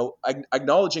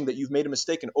 acknowledging that you've made a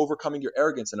mistake and overcoming your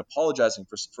arrogance and apologizing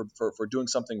for doing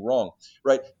something wrong,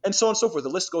 right? And so on and so forth.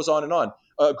 The list goes on and on.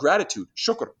 Gratitude,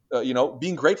 shukr,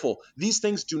 being grateful. These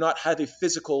things do not have a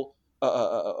physical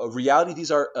reality. These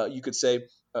are, you could say,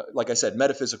 like I said,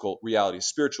 metaphysical realities,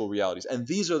 spiritual realities, and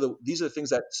these are the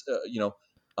things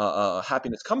that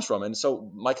happiness comes from. And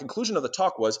so my conclusion of the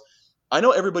talk was, I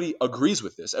know everybody agrees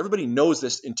with this. Everybody knows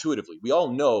this intuitively. We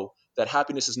all know that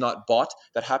happiness is not bought,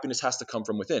 that happiness has to come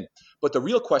from within. But the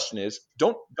real question is,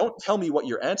 don't tell me what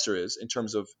your answer is in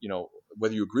terms of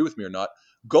whether you agree with me or not.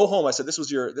 Go home. I said this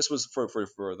was for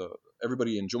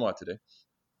everybody in Jummah today.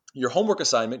 Your homework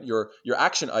assignment, your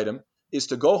action item, is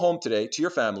to go home today to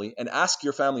your family and ask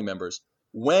your family members,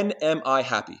 when am I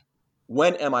happy?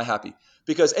 When am I happy?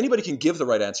 Because anybody can give the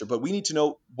right answer, but we need to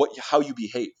know how you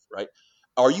behave, right?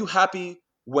 Are you happy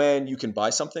when you can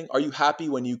buy something? Are you happy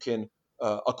when you can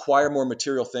acquire more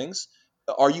material things?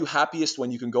 Are you happiest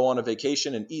when you can go on a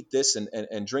vacation and eat this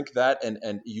and drink that,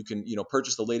 and you can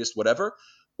purchase the latest whatever?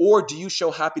 Or do you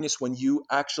show happiness when you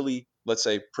actually, let's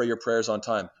say, pray your prayers on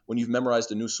time, when you've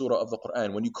memorized a new surah of the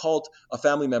Quran, when you called a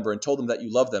family member and told them that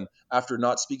you love them after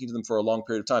not speaking to them for a long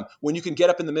period of time, when you can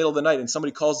get up in the middle of the night and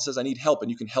somebody calls and says, I need help,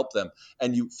 and you can help them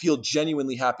and you feel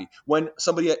genuinely happy, when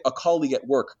a colleague at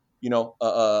work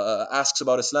asks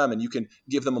about Islam and you can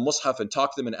give them a mushaf and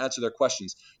talk to them and answer their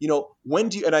questions. When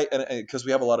do you, and because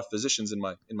we have a lot of physicians in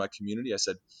my community, I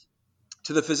said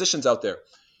to the physicians out there,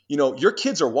 your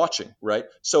kids are watching, right?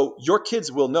 So your kids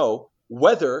will know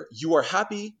whether you are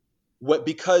happy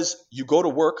because you go to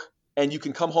work and you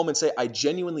can come home and say, I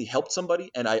genuinely helped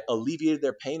somebody and I alleviated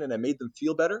their pain and I made them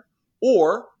feel better,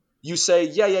 or you say,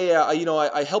 yeah,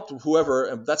 I helped whoever,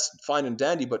 and that's fine and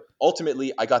dandy, but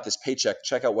ultimately I got this paycheck.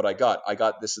 Check out what I got. I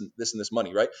got this and this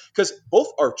money, right? Because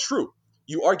both are true.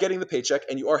 You are getting the paycheck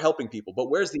and you are helping people, but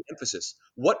where's the emphasis?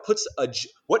 What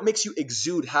makes you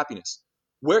exude happiness?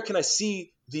 Where can I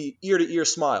see the ear-to-ear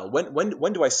smile?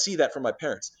 When do I see that from my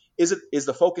parents? Is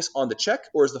the focus on the check,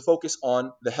 or is the focus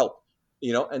on the help?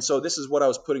 And so this is what I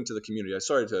was putting to the community. I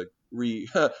started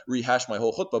to rehash my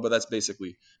whole khutbah, but that's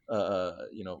basically,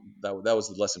 that was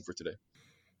the lesson for today.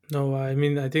 No, I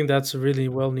mean, I think that's really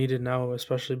well needed now,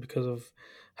 especially because of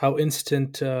how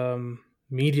instant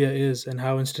media is and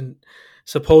how instant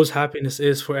supposed happiness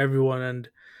is for everyone. And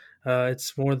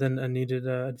it's more than a needed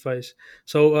advice.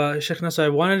 So, Sheikh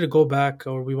Nasser, we wanted to go back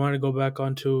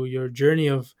onto your journey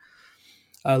of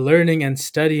learning and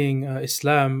studying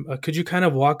Islam. Could you kind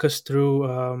of walk us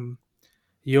through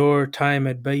your time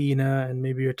at Bayina and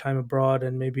maybe your time abroad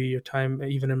and maybe your time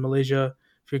even in Malaysia?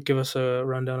 If you could give us a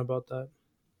rundown about that.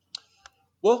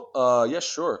 Well, yeah,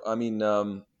 sure. I mean,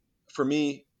 for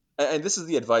me, and this is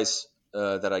the advice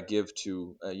that I give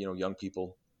to young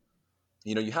people.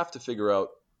 You have to figure out,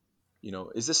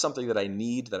 is this something that I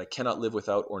need, that I cannot live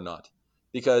without, or not?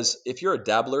 Because if you're a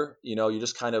dabbler, you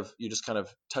just kind of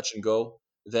touch and go,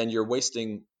 then you're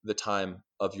wasting the time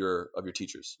of your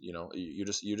teachers.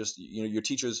 Your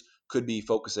teachers could be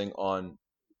focusing on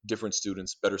different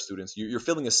students, better students. You're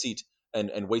filling a seat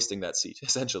and wasting that seat,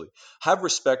 essentially. Have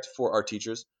respect for our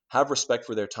teachers, have respect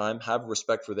for their time, have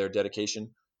respect for their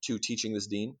dedication to teaching this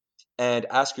deen, and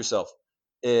ask yourself,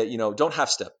 don't half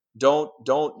step. Don't,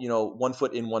 1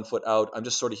 foot in, 1 foot out. I'm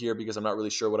just sort of here because I'm not really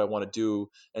sure what I want to do,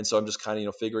 and so I'm just kind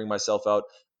of, figuring myself out.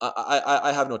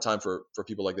 I have no time for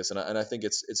people like this, and I think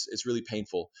it's really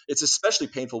painful. It's especially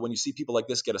painful when you see people like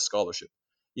this get a scholarship.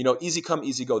 Easy come,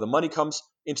 easy go. The money comes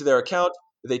into their account.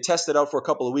 They test it out for a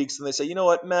couple of weeks, and they say, you know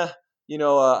what, meh.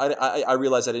 I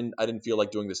realized I didn't feel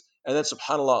like doing this, and then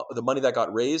subhanallah, the money that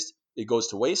got raised, it goes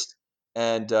to waste,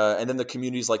 and then the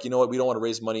community's like, you know what, we don't want to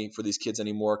raise money for these kids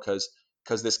anymore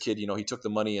because this kid, he took the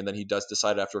money and then he does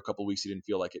decided after a couple of weeks he didn't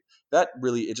feel like it. That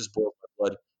really, it just boils my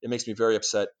blood. It makes me very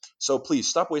upset. So please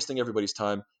stop wasting everybody's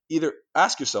time. Either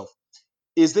ask yourself,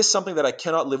 is this something that I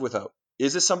cannot live without?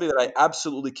 Is this something that I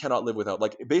absolutely cannot live without?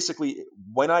 Like basically,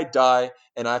 when I die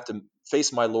and I have to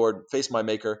face my Lord, face my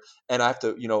Maker, and I have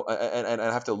to, and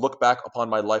I have to look back upon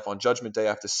my life on Judgment Day, I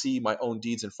have to see my own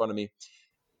deeds in front of me.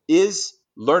 Is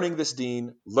learning this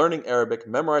deen, learning Arabic,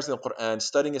 memorizing the Quran,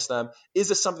 studying Islam, is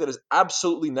this something that is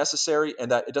absolutely necessary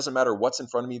and that it doesn't matter what's in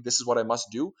front of me, this is what I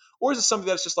must do? Or is it something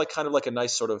that's just like kind of like a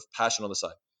nice sort of passion on the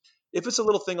side? If it's a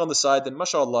little thing on the side, then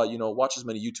mashallah, watch as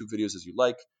many YouTube videos as you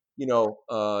like,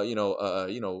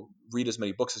 read as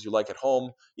many books as you like at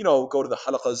home, go to the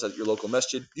halaqas at your local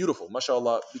masjid, beautiful,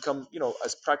 mashallah, become,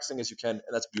 as practicing as you can, and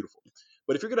that's beautiful.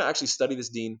 But if you're going to actually study this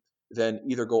deen, then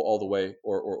either go all the way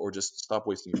or just stop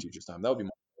wasting your teacher's time. That would be my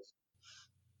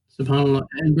SubhanAllah.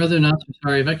 And Brother Nasser,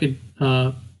 sorry, if I could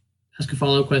ask a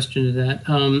follow-up question to that.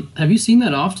 Have you seen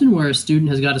that often where a student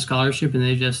has got a scholarship and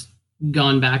they've just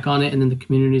gone back on it and then the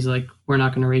community's like, we're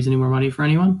not going to raise any more money for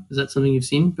anyone? Is that something you've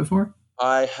seen before?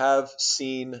 I have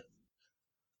seen,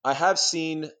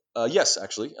 yes,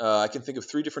 actually. I can think of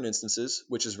 3 different instances,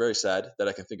 which is very sad that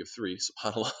I can think of 3,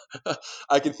 subhanAllah.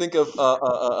 I can think of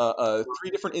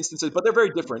 3 different instances, but they're very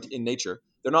different in nature.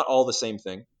 They're not all the same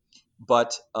thing.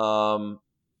 But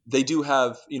they do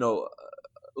have,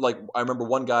 like I remember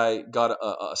one guy got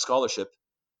a scholarship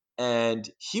and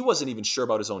he wasn't even sure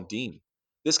about his own deen.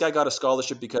 This guy got a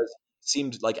scholarship because he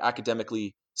seemed like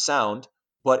academically sound,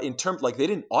 but in terms like they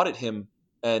didn't audit him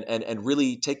and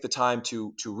really take the time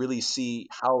to really see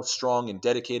how strong and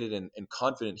dedicated and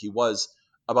confident he was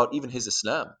about even his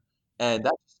Islam. And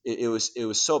that it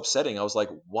was so upsetting. I was like,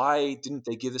 why didn't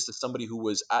they give this to somebody who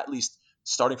was at least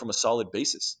starting from a solid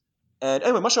basis? And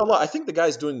anyway, mashallah, I think the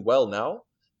guy's doing well now,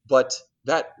 but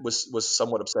that was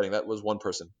somewhat upsetting. That was one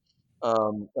person.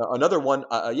 Another one,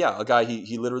 yeah, a guy,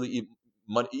 he literally,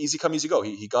 money, easy come, easy go.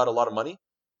 He got a lot of money.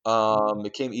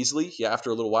 It came easily. After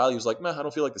a little while, he was like, man, I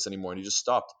don't feel like this anymore. And he just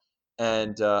stopped.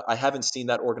 And I haven't seen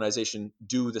that organization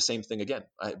do the same thing again.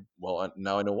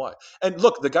 Now I know why. And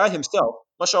look, the guy himself,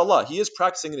 mashallah, he is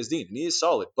practicing in his deen and he is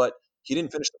solid, but he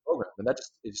didn't finish the program. And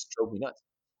it just drove me nuts.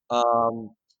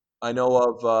 Um, I know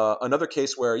of another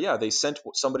case where, yeah, they sent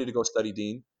somebody to go study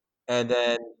deen, and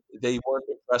then they weren't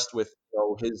impressed with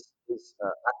his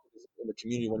activism in the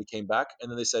community when he came back,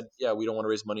 and then they said, yeah, we don't want to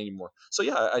raise money anymore. So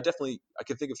yeah, I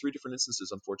can think of 3 different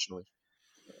instances, unfortunately.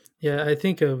 Yeah, I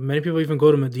think many people even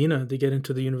go to Medina. They get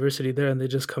into the university there, and they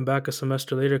just come back a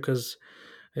semester later because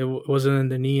it wasn't in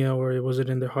their niyyah or it wasn't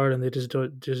in their heart, and they just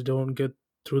don't get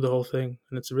through the whole thing,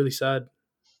 and it's really sad.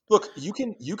 Look, you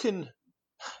can,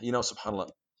 subhanallah.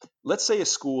 Let's say a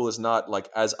school is not like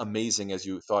as amazing as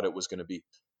you thought it was going to be.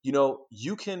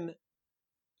 You can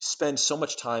spend so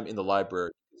much time in the library,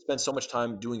 spend so much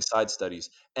time doing side studies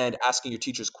and asking your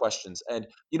teachers questions, and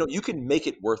you can make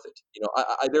it worth it.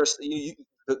 There's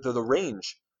the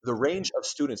range of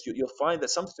students. You'll find that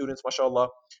some students, mashallah,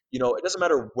 it doesn't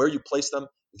matter where you place them,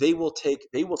 they will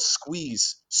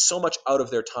squeeze so much out of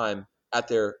their time at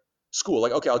their school.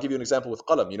 Like, okay, I'll give you an example with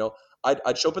qalam.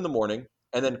 I'd show up in the morning,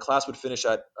 and then class would finish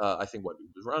at I think what, it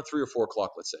was around 3 or 4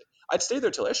 o'clock, let's say. I'd stay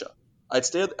there till Isha. I'd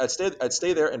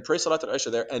stay there and pray Salat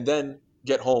al-Isha there, and then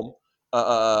get home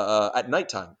at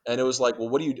nighttime. And it was like, well,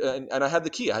 what do you? And I had the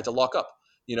key. I had to lock up.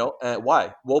 And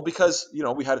why? Well, because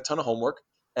we had a ton of homework,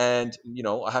 and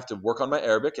I have to work on my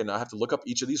Arabic, and I have to look up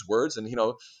each of these words, and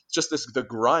just the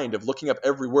grind of looking up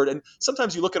every word. And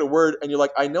sometimes you look at a word, and you're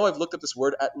like, I know I've looked up this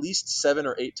word at least 7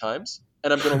 or 8 times,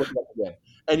 and I'm going to look it up again.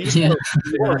 And you just Yeah.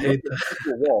 want to look at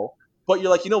the wall. But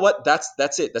you're like, you know what?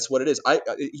 That's it. That's what it is.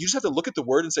 You just have to look at the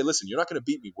word and say, listen, you're not going to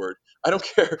beat me, word. I don't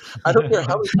care. I don't care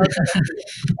how many times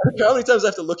I don't care how many times I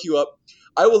have to look you up.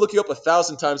 I will look you up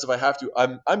 1,000 times if I have to.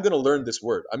 I'm going to learn this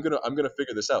word. I'm going to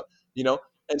figure this out.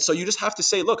 And so you just have to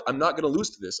say, look, I'm not going to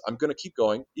lose to this. I'm going to keep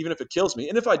going, even if it kills me.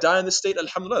 And if I die in this state,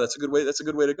 alhamdulillah, that's a good way. That's a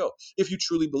good way to go. If you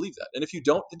truly believe that, and if you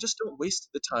don't, then just don't waste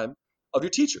the time of your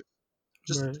teacher.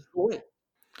 Just Right. go away.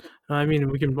 I mean,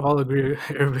 we can all agree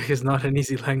Arabic is not an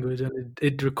easy language, and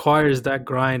it requires that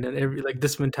grind and every like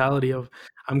this mentality of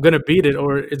I'm gonna beat it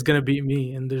or it's gonna beat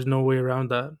me, and there's no way around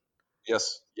that.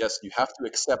 Yes, yes, you have to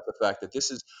accept the fact that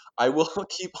this is. I will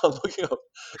keep on looking up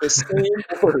the same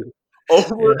word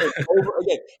over and Yeah, over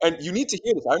again. And you need to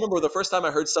hear this. I remember the first time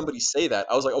I heard somebody say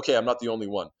that, I was like, okay, I'm not the only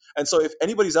one. And so if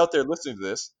anybody's out there listening to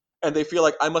this and they feel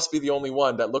like I must be the only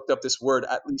one that looked up this word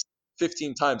at least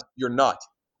 15 times, you're not.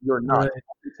 You're not. right.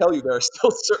 I can tell you there are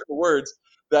still certain words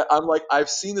that I'm like, I've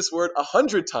seen this word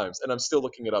 100 times and I'm still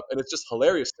looking it up. And it's just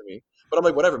hilarious to me. But I'm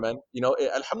like, whatever, man.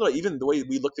 Alhamdulillah, even the way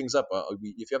we look things up, if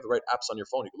you have the right apps on your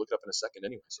phone, you can look it up in a second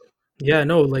anyway. So, Yeah,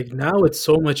 no, like now it's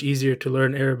so much easier to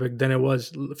learn Arabic than it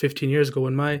was 15 years ago.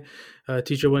 When my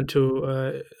teacher went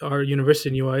to our university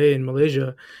in UIA in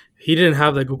Malaysia, he didn't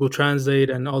have like Google Translate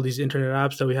and all these internet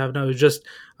apps that we have now. It's just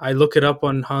I look it up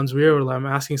on Hans Weir or I'm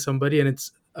asking somebody, and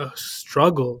it's a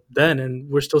struggle then, and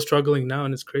we're still struggling now,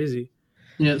 and it's crazy.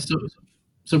 Yeah.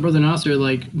 So Brother Nasser,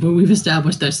 like when we've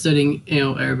established that studying,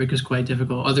 Arabic is quite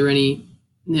difficult. Are there any,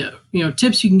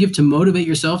 tips you can give to motivate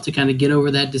yourself to kind of get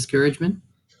over that discouragement?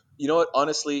 you know what?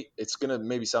 Honestly, it's gonna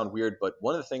maybe sound weird, but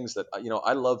one of the things that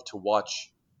I love to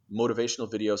watch motivational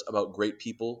videos about great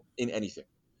people in anything.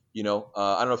 I don't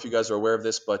know if you guys are aware of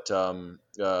this, but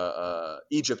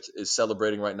Egypt is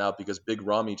celebrating right now because Big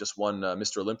Ramy just won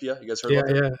Mr. Olympia. You guys heard Yeah,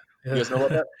 about that? yeah, You guys know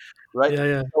about yeah, that, right? yeah,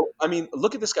 yeah. So, I mean,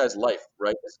 look at this guy's life,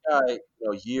 right? This guy,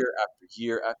 year after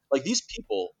year, like these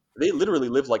people, they literally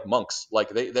live like monks. Like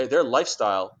their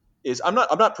lifestyle is. I'm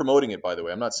not promoting it, by the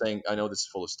way. I'm not saying I know this is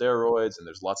full of steroids and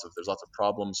there's lots of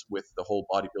problems with the whole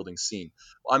bodybuilding scene.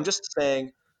 I'm just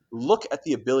saying, look at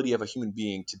the ability of a human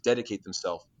being to dedicate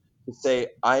themselves to say,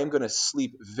 I am going to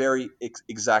sleep very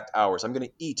exact hours. I'm going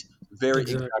to eat very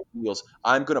Exactly. exact meals.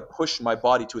 I'm going to push my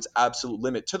body to its absolute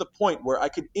limit to the point where I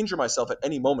could injure myself at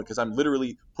any moment because I'm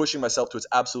literally pushing myself to its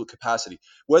absolute capacity.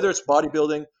 Whether it's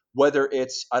bodybuilding, whether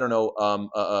it's I don't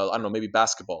know, maybe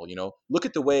basketball. Look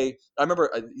at the way I remember.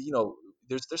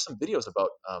 There's some videos about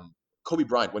Kobe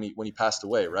Bryant when he passed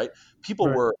away. Right, people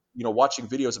Right. were watching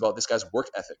videos about this guy's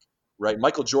work ethic. Right,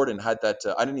 Michael Jordan had that.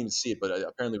 I didn't even see it, but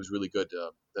apparently it was really good.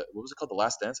 What was it called? The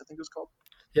Last Dance, I think it was called.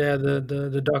 Yeah,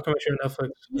 the documentary on Netflix.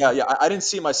 Yeah, yeah. I didn't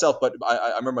see it myself, but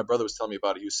I remember my brother was telling me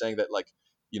about it. He was saying that like,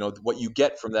 what you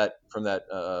get from that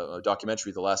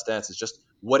documentary, The Last Dance, is just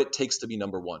what it takes to be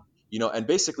number one. And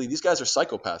basically these guys are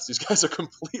psychopaths. These guys are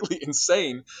completely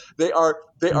insane. They are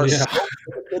Yeah, so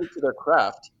dedicated to their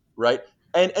craft, right?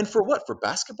 And for what? For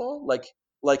basketball?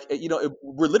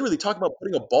 We're literally talking about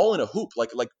putting a ball in a hoop, like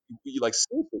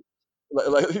seriously.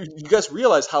 You guys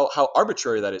realize how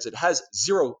arbitrary that is. It has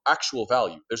zero actual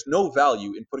value. There's no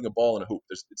value in putting a ball in a hoop.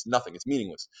 It's nothing. It's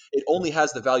meaningless. It only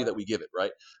has the value that we give it,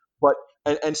 right? But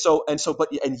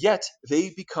and yet they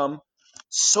become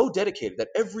so dedicated that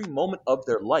every moment of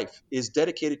their life is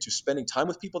dedicated to spending time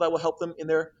with people that will help them in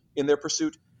their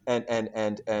pursuit, and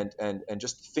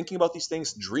just thinking about these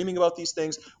things, dreaming about these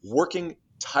things, working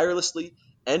tirelessly,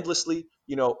 endlessly.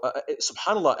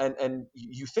 Subhanallah. And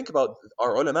you think about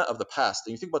our ulama of the past,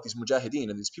 and you think about these mujahideen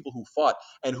and these people who fought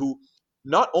and who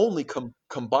not only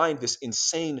combined this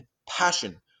insane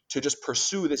passion to just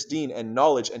pursue this deen and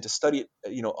knowledge and to study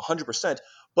it, 100%,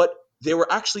 but they were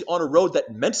actually on a road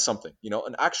that meant something,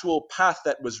 an actual path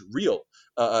that was real,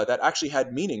 that actually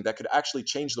had meaning, that could actually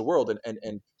change the world,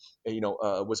 and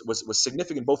was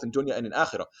significant both in dunya and in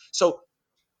akhirah. So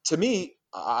to me,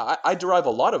 I derive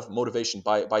a lot of motivation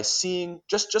by seeing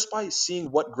just by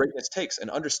seeing what greatness takes and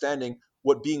understanding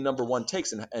what being number one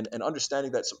takes, and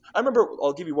understanding that. So I remember,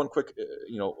 I'll give you one quick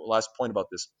last point about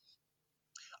this.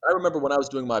 I remember when I was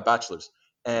doing my bachelor's,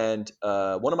 and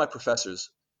one of my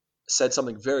professors said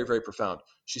something very, very profound.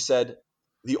 She said,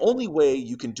 the only way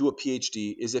you can do a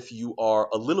PhD is if you are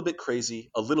a little bit crazy,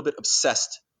 a little bit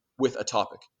obsessed with a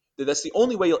topic. That's the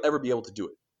only way you'll ever be able to do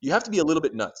it. You have to be a little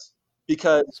bit nuts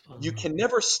because you SubhanAllah. can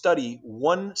never study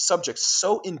one subject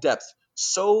so in depth,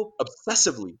 so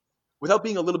obsessively, without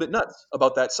being a little bit nuts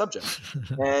about that subject.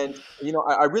 And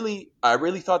I really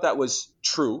thought that was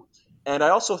true. And I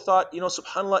also thought,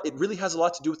 subhanallah, it really has a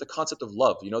lot to do with the concept of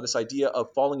love, this idea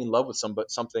of falling in love with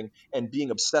something and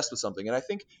being obsessed with something. And I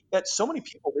think that so many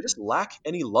people, they just lack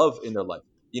any love in their life.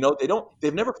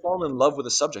 They've never fallen in love with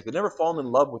a subject. They've never fallen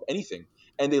in love with anything.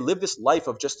 And they live this life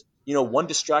of just, one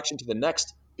distraction to the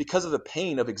next because of the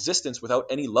pain of existence without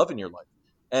any love in your life.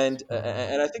 And SubhanAllah.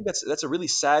 and I think that's a really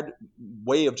sad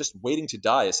way of just waiting to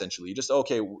die. Essentially, you just,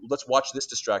 okay, let's watch this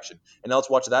distraction, and now let's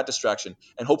watch that distraction,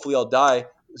 and hopefully I'll die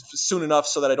soon enough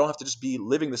so that I don't have to just be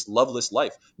living this loveless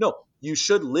life. No, you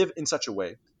should live in such a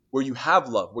way where you have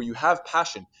love, where you have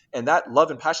passion, and that love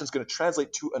and passion is going to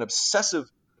translate to an obsessive,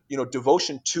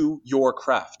 devotion to your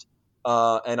craft.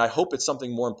 And I hope it's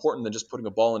something more important than just putting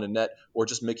a ball in a net or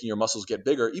just making your muscles get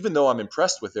bigger. Even though I'm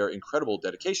impressed with their incredible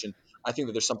dedication, I think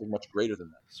that there's something much greater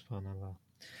than that. SubhanAllah.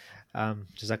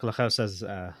 Jazakallah khair, says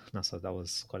Nasser. That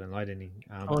was quite enlightening.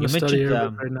 I want You to study mentioned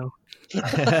Arabic right now.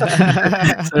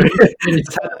 Sorry.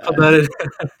 Put that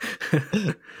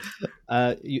in.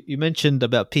 you mentioned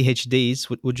about PhDs.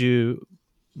 Would you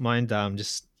mind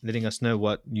just letting us know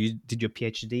what you did your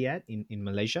PhD at in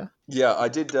Malaysia? Yeah, I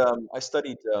did. I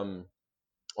studied.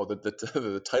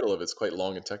 The title of it's quite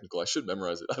long and technical. I should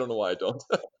memorize it. I don't know why I don't.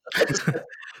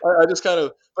 I just kind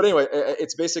of. But anyway,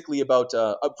 it's basically about.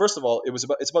 First of all, it's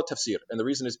about tafsir, and the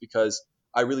reason is because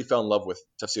I really fell in love with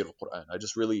tafsir al-Quran. I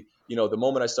just really, the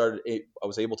moment I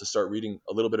was able to start reading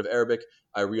a little bit of Arabic,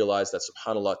 I realized that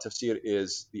subhanallah, tafsir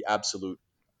is the absolute,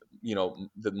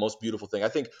 the most beautiful thing. I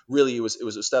think really it was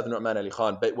Ustad Nu'man Ali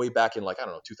Khan, way back in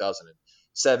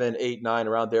 2007, 8, 9,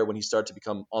 around there, when he started to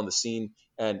become on the scene,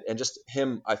 and just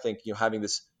him, I think, having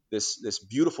this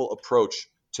beautiful approach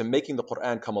to making the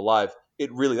Quran come alive.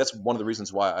 That's one of the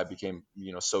reasons why I became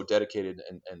so dedicated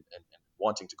and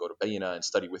wanting to go to Bayna and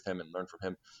study with him and learn from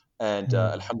him. And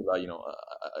alhamdulillah,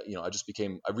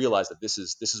 I realized that this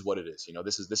is what it is.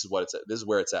 This is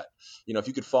where it's at. If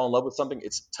you could fall in love with something,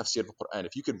 it's tafsir al-Quran.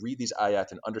 If you could read these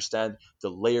ayat and understand the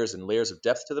layers and layers of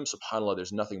depth to them, subhanallah,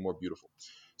 there's nothing more beautiful.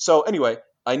 So anyway,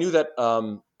 I knew that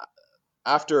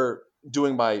after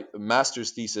doing my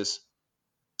master's thesis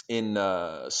in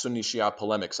Sunni Shia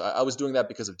polemics, I was doing that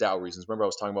because of da'wah reasons. Remember, I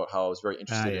was talking about how I was very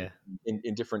interested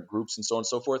in different groups and so on and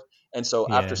so forth. And so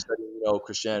after studying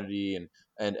Christianity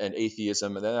and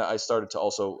atheism, and then I started to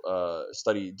also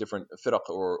study different firaq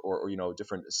or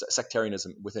different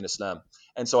sectarianism within Islam.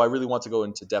 And so I really want to go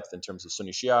into depth in terms of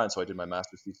Sunni Shia, and so I did my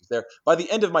master's thesis there. By the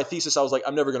end of my thesis, I was like,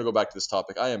 I'm never going to go back to this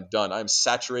topic. I am done. I am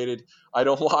saturated. I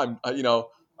don't want.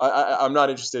 I'm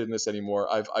not interested in this anymore.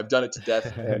 I've done it to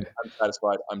death, and I'm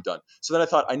satisfied. I'm done. So then I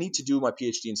thought I need to do my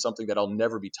PhD in something that I'll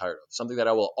never be tired of, something that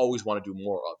I will always want to do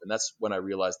more of, and that's when I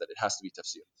realized that it has to be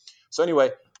tafsir. So anyway,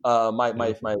 my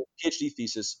PhD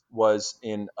thesis was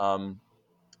in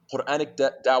Quranic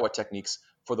da'wah techniques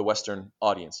for the Western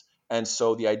audience, and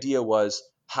so the idea was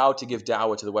how to give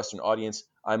da'wah to the Western audience.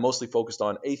 I mostly focused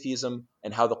on atheism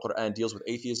and how the Quran deals with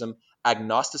atheism,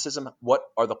 agnosticism, what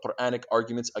are the Quranic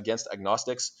arguments against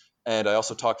agnostics, and I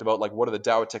also talked about what are the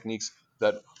da'wah techniques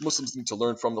that Muslims need to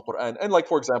learn from the Quran. And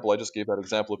for example, I just gave that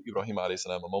example of Ibrahim alayhi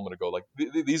salam a moment ago.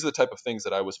 These are the type of things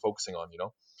that I was focusing on,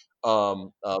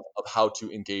 of how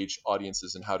to engage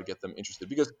audiences and how to get them interested,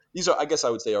 because these are, I guess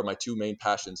I would say, are my two main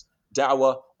passions: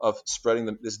 da'wah of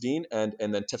spreading this deen, and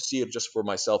then tafsir just for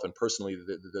myself and personally,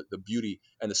 the beauty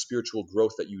and the spiritual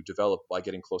growth that you develop by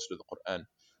getting closer to the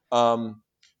Quran.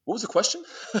 What was the question?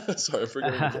 Sorry, I'm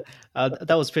forgetting.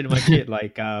 That was pretty much it.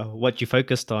 What you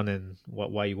focused on and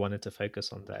why you wanted to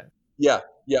focus on that. Yeah.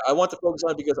 I want to focus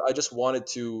on it because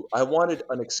I wanted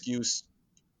an excuse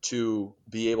to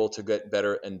be able to get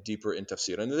better and deeper in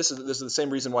tafsir. And this is the same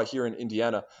reason why here in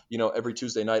Indiana, every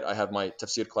Tuesday night I have my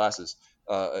tafsir classes.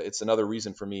 It's another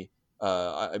reason for me,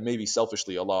 maybe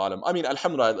selfishly, Allah alam. I mean,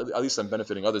 alhamdulillah, at least I'm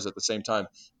benefiting others at the same time.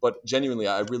 But genuinely,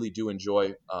 I really do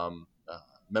enjoy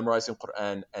memorizing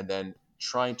Quran and then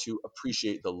trying to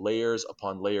appreciate the layers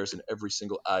upon layers in every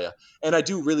single ayah. And I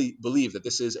do really believe that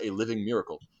this is a living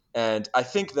miracle. And I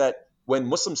think that when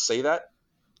Muslims say that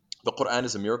the Quran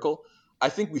is a miracle, I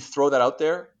think we throw that out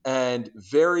there and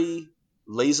very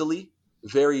lazily,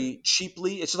 very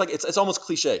cheaply. It's just it's almost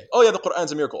cliche. Oh yeah, the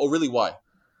Quran's a miracle. Oh really? Why?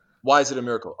 Why is it a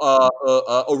miracle?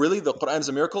 Oh really? The Quran's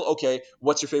a miracle? Okay.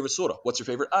 What's your favorite surah? What's your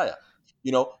favorite ayah?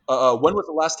 When was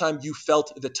the last time you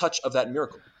felt the touch of that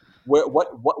miracle?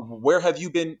 Where have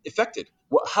you been affected?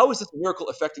 How is this miracle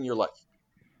affecting your life?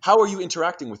 How are you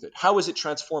interacting with it? How is it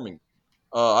transforming?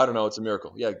 I don't know. It's a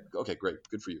miracle. Yeah. Okay, great.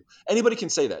 Good for you. Anybody can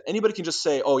say that. Anybody can just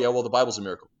say, oh yeah, well, the Bible's a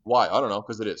miracle. Why? I don't know.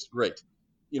 Because it is. Great.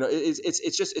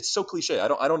 It's so cliche. I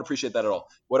don't appreciate that at all.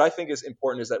 What I think is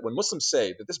important is that when Muslims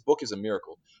say that this book is a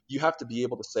miracle, you have to be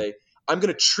able to say, I'm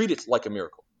going to treat it like a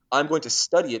miracle. I'm going to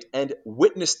study it and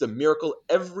witness the miracle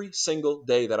every single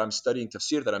day that I'm studying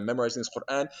tafsir, that I'm memorizing this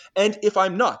Quran. And if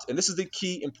I'm not, and this is the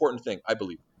key important thing, I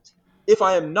believe, if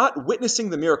I am not witnessing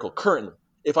the miracle currently,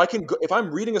 if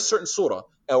I'm reading a certain surah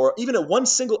or even a one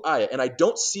single ayah and I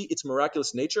don't see its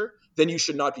miraculous nature, then you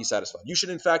should not be satisfied. You should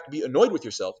in fact be annoyed with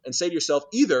yourself and say to yourself,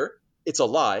 either it's a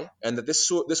lie and that this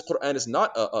Quran is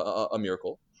not a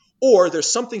miracle, or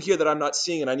there's something here that I'm not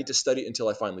seeing and I need to study until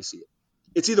I finally see it.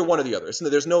 It's either one or the other.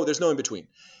 There's no in between.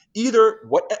 Either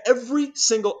every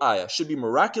single ayah should be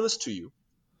miraculous to you,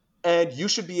 and you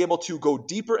should be able to go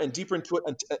deeper and deeper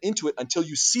into it until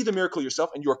you see the miracle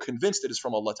yourself and you are convinced it is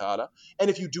from Allah Ta'ala. And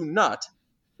if you do not,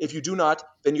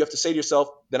 then you have to say to yourself,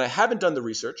 then I haven't done the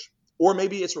research, or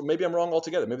maybe I'm wrong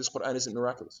altogether. Maybe this Quran isn't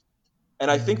miraculous. And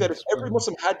I think that if every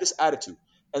Muslim had this attitude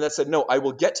and that said, no, I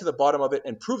will get to the bottom of it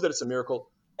and prove that it's a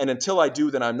miracle, and until I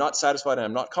do, then I'm not satisfied and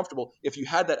I'm not comfortable. If you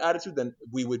had that attitude, then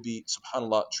we would be,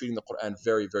 subhanAllah, treating the Quran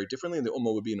very, very differently, and the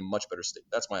Ummah would be in a much better state.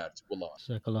 That's my attitude. Wallah.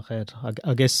 Jazakallah khair.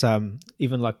 I guess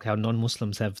even like how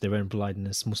non-Muslims have their own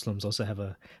blindness, Muslims also have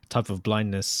a type of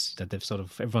blindness that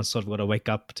everyone's sort of got to wake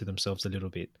up to themselves a little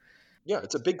bit. Yeah,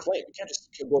 it's a big claim. You can't just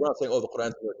go around saying, "Oh, the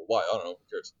Quran's a miracle." Why? I don't know. Who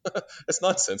cares? That's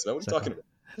nonsense, man. What are you talking about?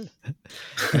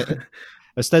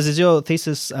 Ustaz, is your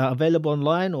thesis available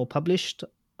online or published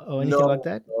or anything like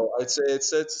that? No, I'd say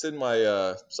it's in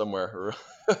my somewhere.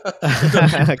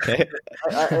 Okay.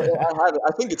 I have it.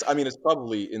 I think it's. I mean, it's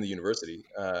probably in the university.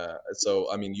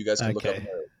 So I mean, you guys can look up.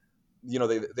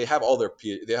 They have all their.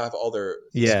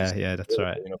 Yeah, that's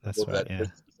right. That's right. Yeah.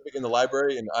 In the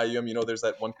library in IUM, there's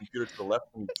that one computer to the left.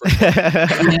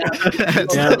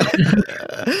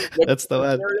 That's the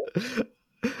one.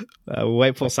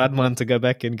 Wait for Sadman to go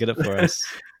back and get it for us.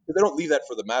 They don't leave that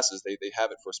for the masses. They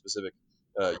have it for specific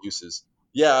uses.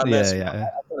 Yeah, man. Yeah. I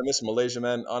kind of miss Malaysia,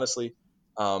 man. Honestly,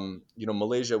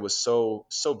 Malaysia was so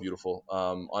beautiful.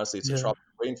 Honestly, it's a tropical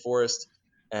rainforest,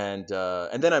 and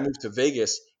then I moved to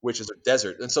Vegas, which is a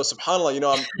desert. And so,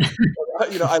 subhanAllah,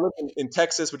 I live in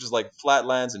Texas, which is like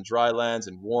flatlands and dry lands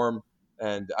and warm,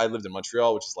 and I lived in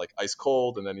Montreal, which is like ice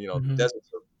cold, and then the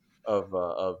deserts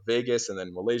of Vegas, and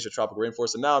then Malaysia, tropical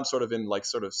rainforest, and now I'm sort of in like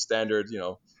sort of standard,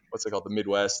 what's it called, the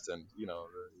Midwest, and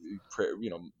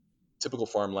typical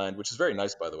farmland, which is very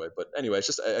nice, by the way. But anyway, it's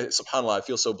just subhanAllah, I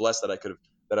feel so blessed that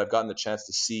I've gotten the chance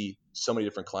to see so many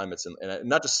different climates, and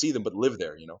not just see them, but live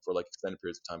there, for like extended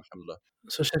periods of time. Alhamdulillah.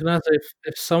 So Sheikh Nasser,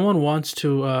 if someone wants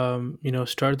to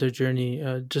start their journey,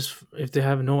 just if they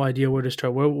have no idea where to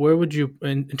start, where would you,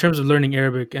 in terms of learning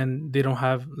Arabic, and they don't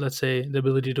have, let's say, the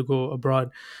ability to go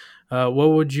abroad,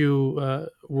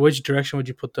 which direction would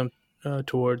you put them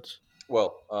towards?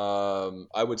 Well,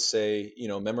 I would say,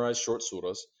 memorize short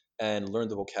surahs and learn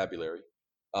the vocabulary.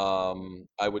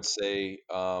 I would say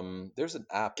there's an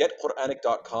app,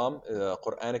 getquranic.com,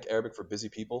 Quranic Arabic for busy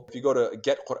people. If you go to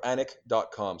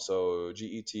getquranic.com, so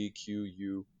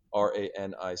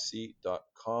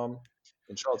GETQURANIC.com,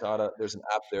 inshallah ta'ala, there's an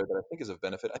app there that I think is of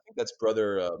benefit. I think that's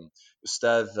brother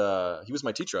Ustad, he was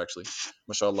my teacher actually,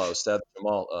 mashallah, Ustad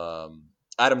Jamal,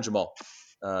 Adam Jamal,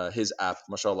 his app,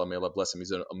 mashallah, may Allah bless him.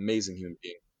 He's an amazing human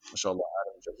being, mashallah.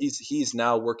 Adam, he's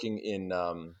now working in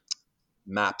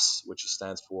MAPS, which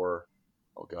stands for,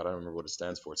 oh God, I don't remember what it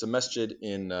stands for. It's a masjid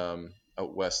in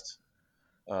out west.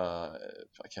 I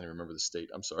can't even remember the state.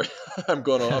 I'm sorry. I'm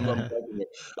going on. I'm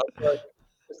sorry.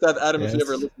 Ustad Adam, if you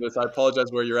ever listen to this, I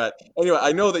apologize where you're at. Anyway,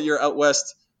 I know that you're out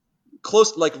west,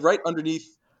 close, like right underneath.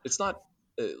 It's not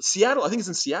Seattle. I think it's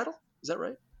in Seattle. Is that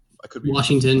right? I could be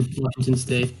Washington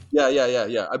State.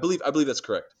 Yeah. I believe that's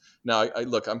correct. Now, I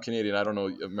look, I'm Canadian. I don't know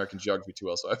American geography too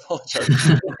well, so I apologize. I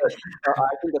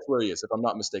think that's where he is, if I'm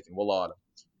not mistaken. Wallah alam.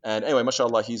 And anyway,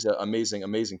 mashallah, he's an amazing,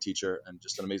 amazing teacher and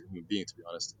just an amazing human being, to be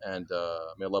honest. And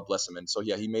may Allah bless him. And so,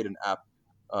 yeah, he made an app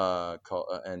called,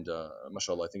 and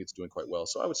mashallah, I think it's doing quite well.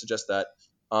 So I would suggest that.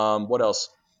 What else?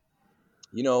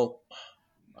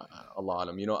 Allah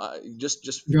alam.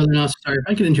 Just. Brother Nasser, sorry, if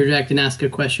I could interject and ask a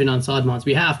question on Sadman's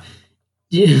behalf.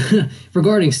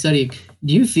 Regarding studying,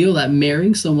 do you feel that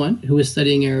marrying someone who is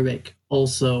studying Arabic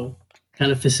also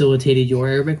kind of facilitated your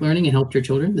Arabic learning and helped your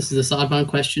children? This is a Sadman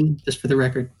question, just for the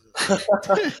record. You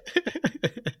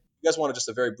guys wanted just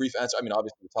a very brief answer? I mean,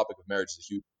 obviously, the topic of marriage is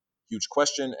a huge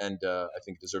question, and I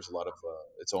think it deserves a lot of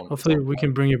its own. Hopefully, we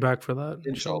can bring you back for that.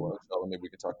 Inshallah, maybe we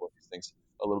can talk about these things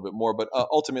a little bit more. But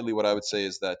ultimately, what I would say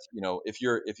is that if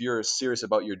you're serious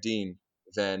about your deen,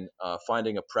 then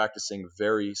finding a practicing,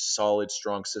 very solid,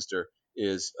 strong sister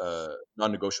is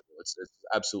non-negotiable. It's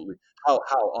absolutely how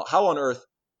on earth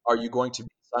are you going to be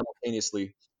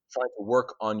simultaneously trying to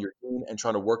work on your deen and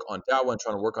trying to work on da'wah and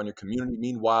trying to work on your community?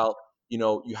 Meanwhile, you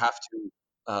have to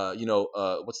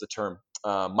what's the term?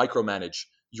 Micromanage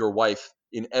your wife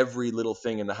in every little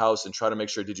thing in the house and try to make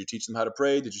sure, did you teach them how to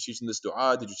pray? Did you teach them this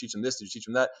dua? Did you teach them this? Did you teach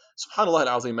them that? SubhanAllah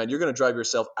al-Azim, man, you're going to drive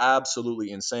yourself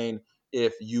absolutely insane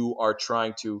if you are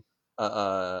trying to,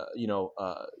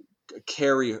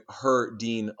 carry her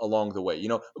deen along the way.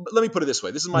 Let me put it this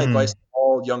way. This is my advice to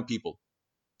all young people.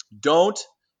 Don't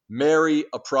marry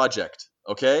a project,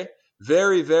 okay?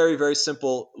 Very, very, very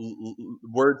simple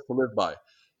words to live by.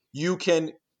 You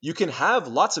can You can have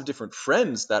lots of different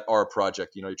friends that are a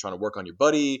project. You're trying to work on your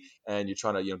buddy, and you're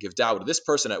trying to give dawah to this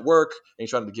person at work, and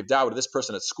you're trying to give dawah to this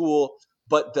person at school.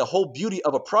 But the whole beauty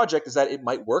of a project is that it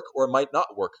might work or it might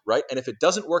not work, right? And if it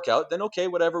doesn't work out, then okay,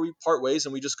 whatever, we part ways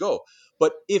and we just go.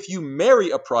 But if you marry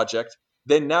a project,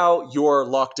 then now you're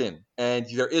locked in and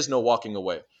there is no walking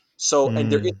away. So,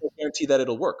 and there is no guarantee that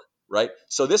it'll work, right?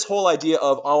 So this whole idea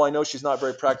of, oh, I know she's not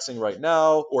very practicing right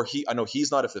now, or I know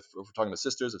he's not, if we're talking to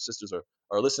sisters, if sisters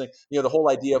are listening, the whole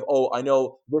idea of, oh, I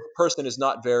know this person is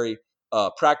not very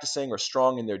practicing or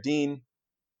strong in their deen.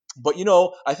 But,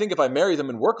 I think if I marry them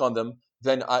and work on them,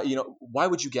 then why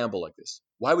would you gamble like this?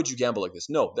 Why would you gamble like this?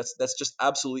 No, that's just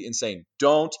absolutely insane.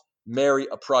 Don't marry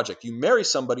a project. You marry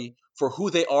somebody for who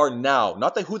they are now,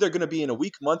 not who they're going to be in a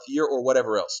week, month, year, or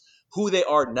whatever else. Who they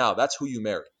are now, that's who you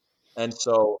marry. And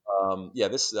so,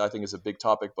 this I think is a big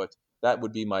topic, but that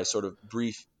would be my sort of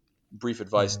brief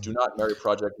advice. Do not marry a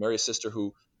project. Marry a sister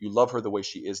who you love her the way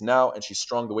she is now, and she's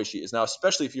strong the way she is now,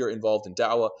 especially if you're involved in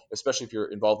da'wah, especially if you're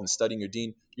involved in studying your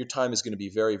deen. Your time is going to be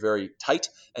very, very tight.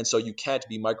 And so you can't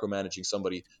be micromanaging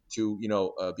somebody to,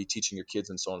 be teaching your kids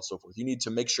and so on and so forth. You need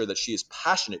to make sure that she is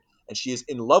passionate and she is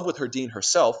in love with her deen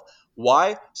herself.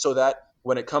 Why? So that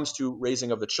when it comes to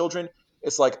raising of the children,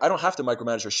 it's like, I don't have to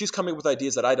micromanage her. She's coming with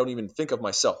ideas that I don't even think of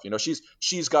myself.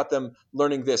 She's got them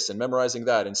learning this and memorizing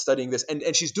that and studying this.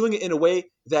 And she's doing it in a way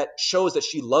that shows that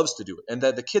she loves to do it and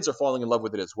that the kids are falling in love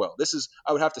with it as well. This is,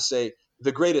 I would have to say,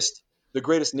 the greatest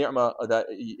ni'mah that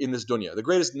in this dunya. The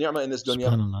greatest ni'mah in this dunya,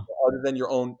 other than your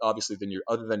own, obviously,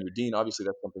 other than your deen. Obviously,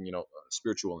 that's something,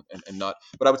 spiritual and not.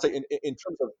 But I would say in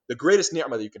terms of the greatest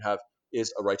ni'mah that you can have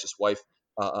is a righteous wife.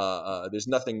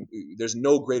 There's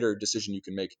no greater decision you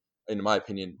can make, in my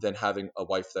opinion, than having a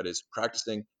wife that is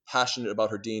practicing, passionate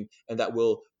about her deen, and that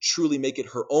will truly make it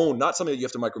her own, not something that you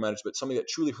have to micromanage, but something that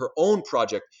truly her own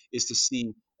project is to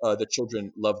see the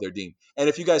children love their deen. And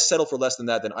if you guys settle for less than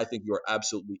that, then I think you are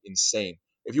absolutely insane.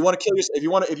 If you want to kill yourself, if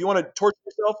you want to torture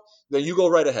yourself, then you go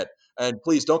right ahead. And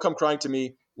please don't come crying to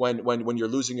me when you're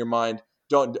losing your mind.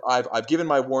 I've given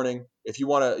my warning. If you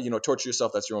want to, torture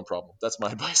yourself, that's your own problem. That's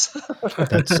my advice.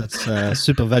 That's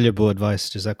super valuable advice.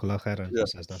 Jazakallah khairan. Yeah.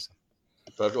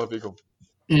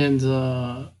 And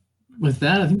with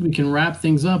that, I think we can wrap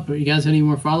things up. You guys have any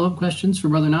more follow-up questions for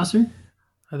Brother Nasser?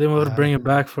 I think we'll bring it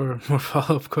back for more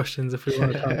follow-up questions if we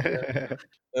want to talk about it.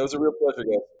 It was a real pleasure,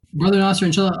 guys. Brother Nasser,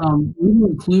 inshallah, we will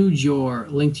include your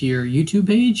link to your YouTube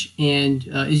page. And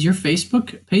is your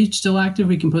Facebook page still active?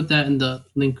 We can put that in the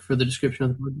link for the description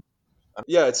of the video.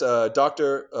 Yeah, it's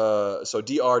Dr. So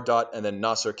Dr. and then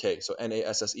Nasser K. So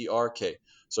NASSER K.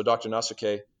 So Dr. Nasser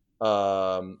K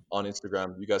on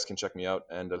Instagram. You guys can check me out.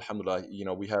 And alhamdulillah,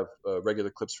 we have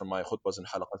regular clips from my khutbahs and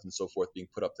halaqas and so forth being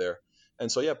put up there.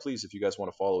 And so, yeah, please, if you guys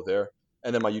want to follow there.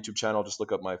 And then my YouTube channel, just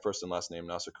look up my first and last name,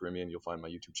 Nasser Karimi, and you'll find my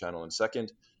YouTube channel in a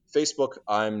second. Facebook,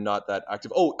 I'm not that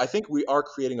active. Oh, I think we are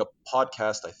creating a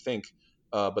podcast,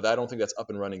 but I don't think that's up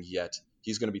and running yet.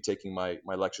 He's going to be taking my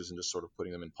lectures and just sort of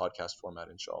putting them in podcast format,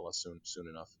 inshallah, soon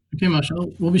enough. Okay, mashallah.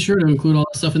 We'll be sure to include all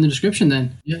that stuff in the description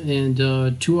then. Yeah,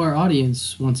 and to our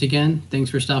audience, once again,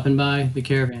 thanks for stopping by the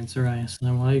Caravanserai.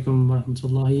 Assalamu alaikum wa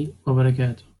rahmatullahi wa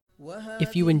barakatuh.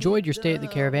 If you enjoyed your stay at the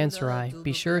Caravanserai,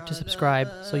 be sure to subscribe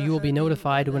so you will be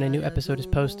notified when a new episode is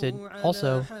posted.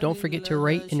 Also, don't forget to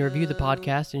rate and review the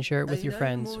podcast and share it with your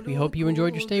friends. We hope you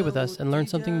enjoyed your stay with us and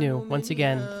learned something new. Once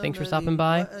again, thanks for stopping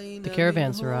by the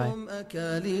Caravanserai.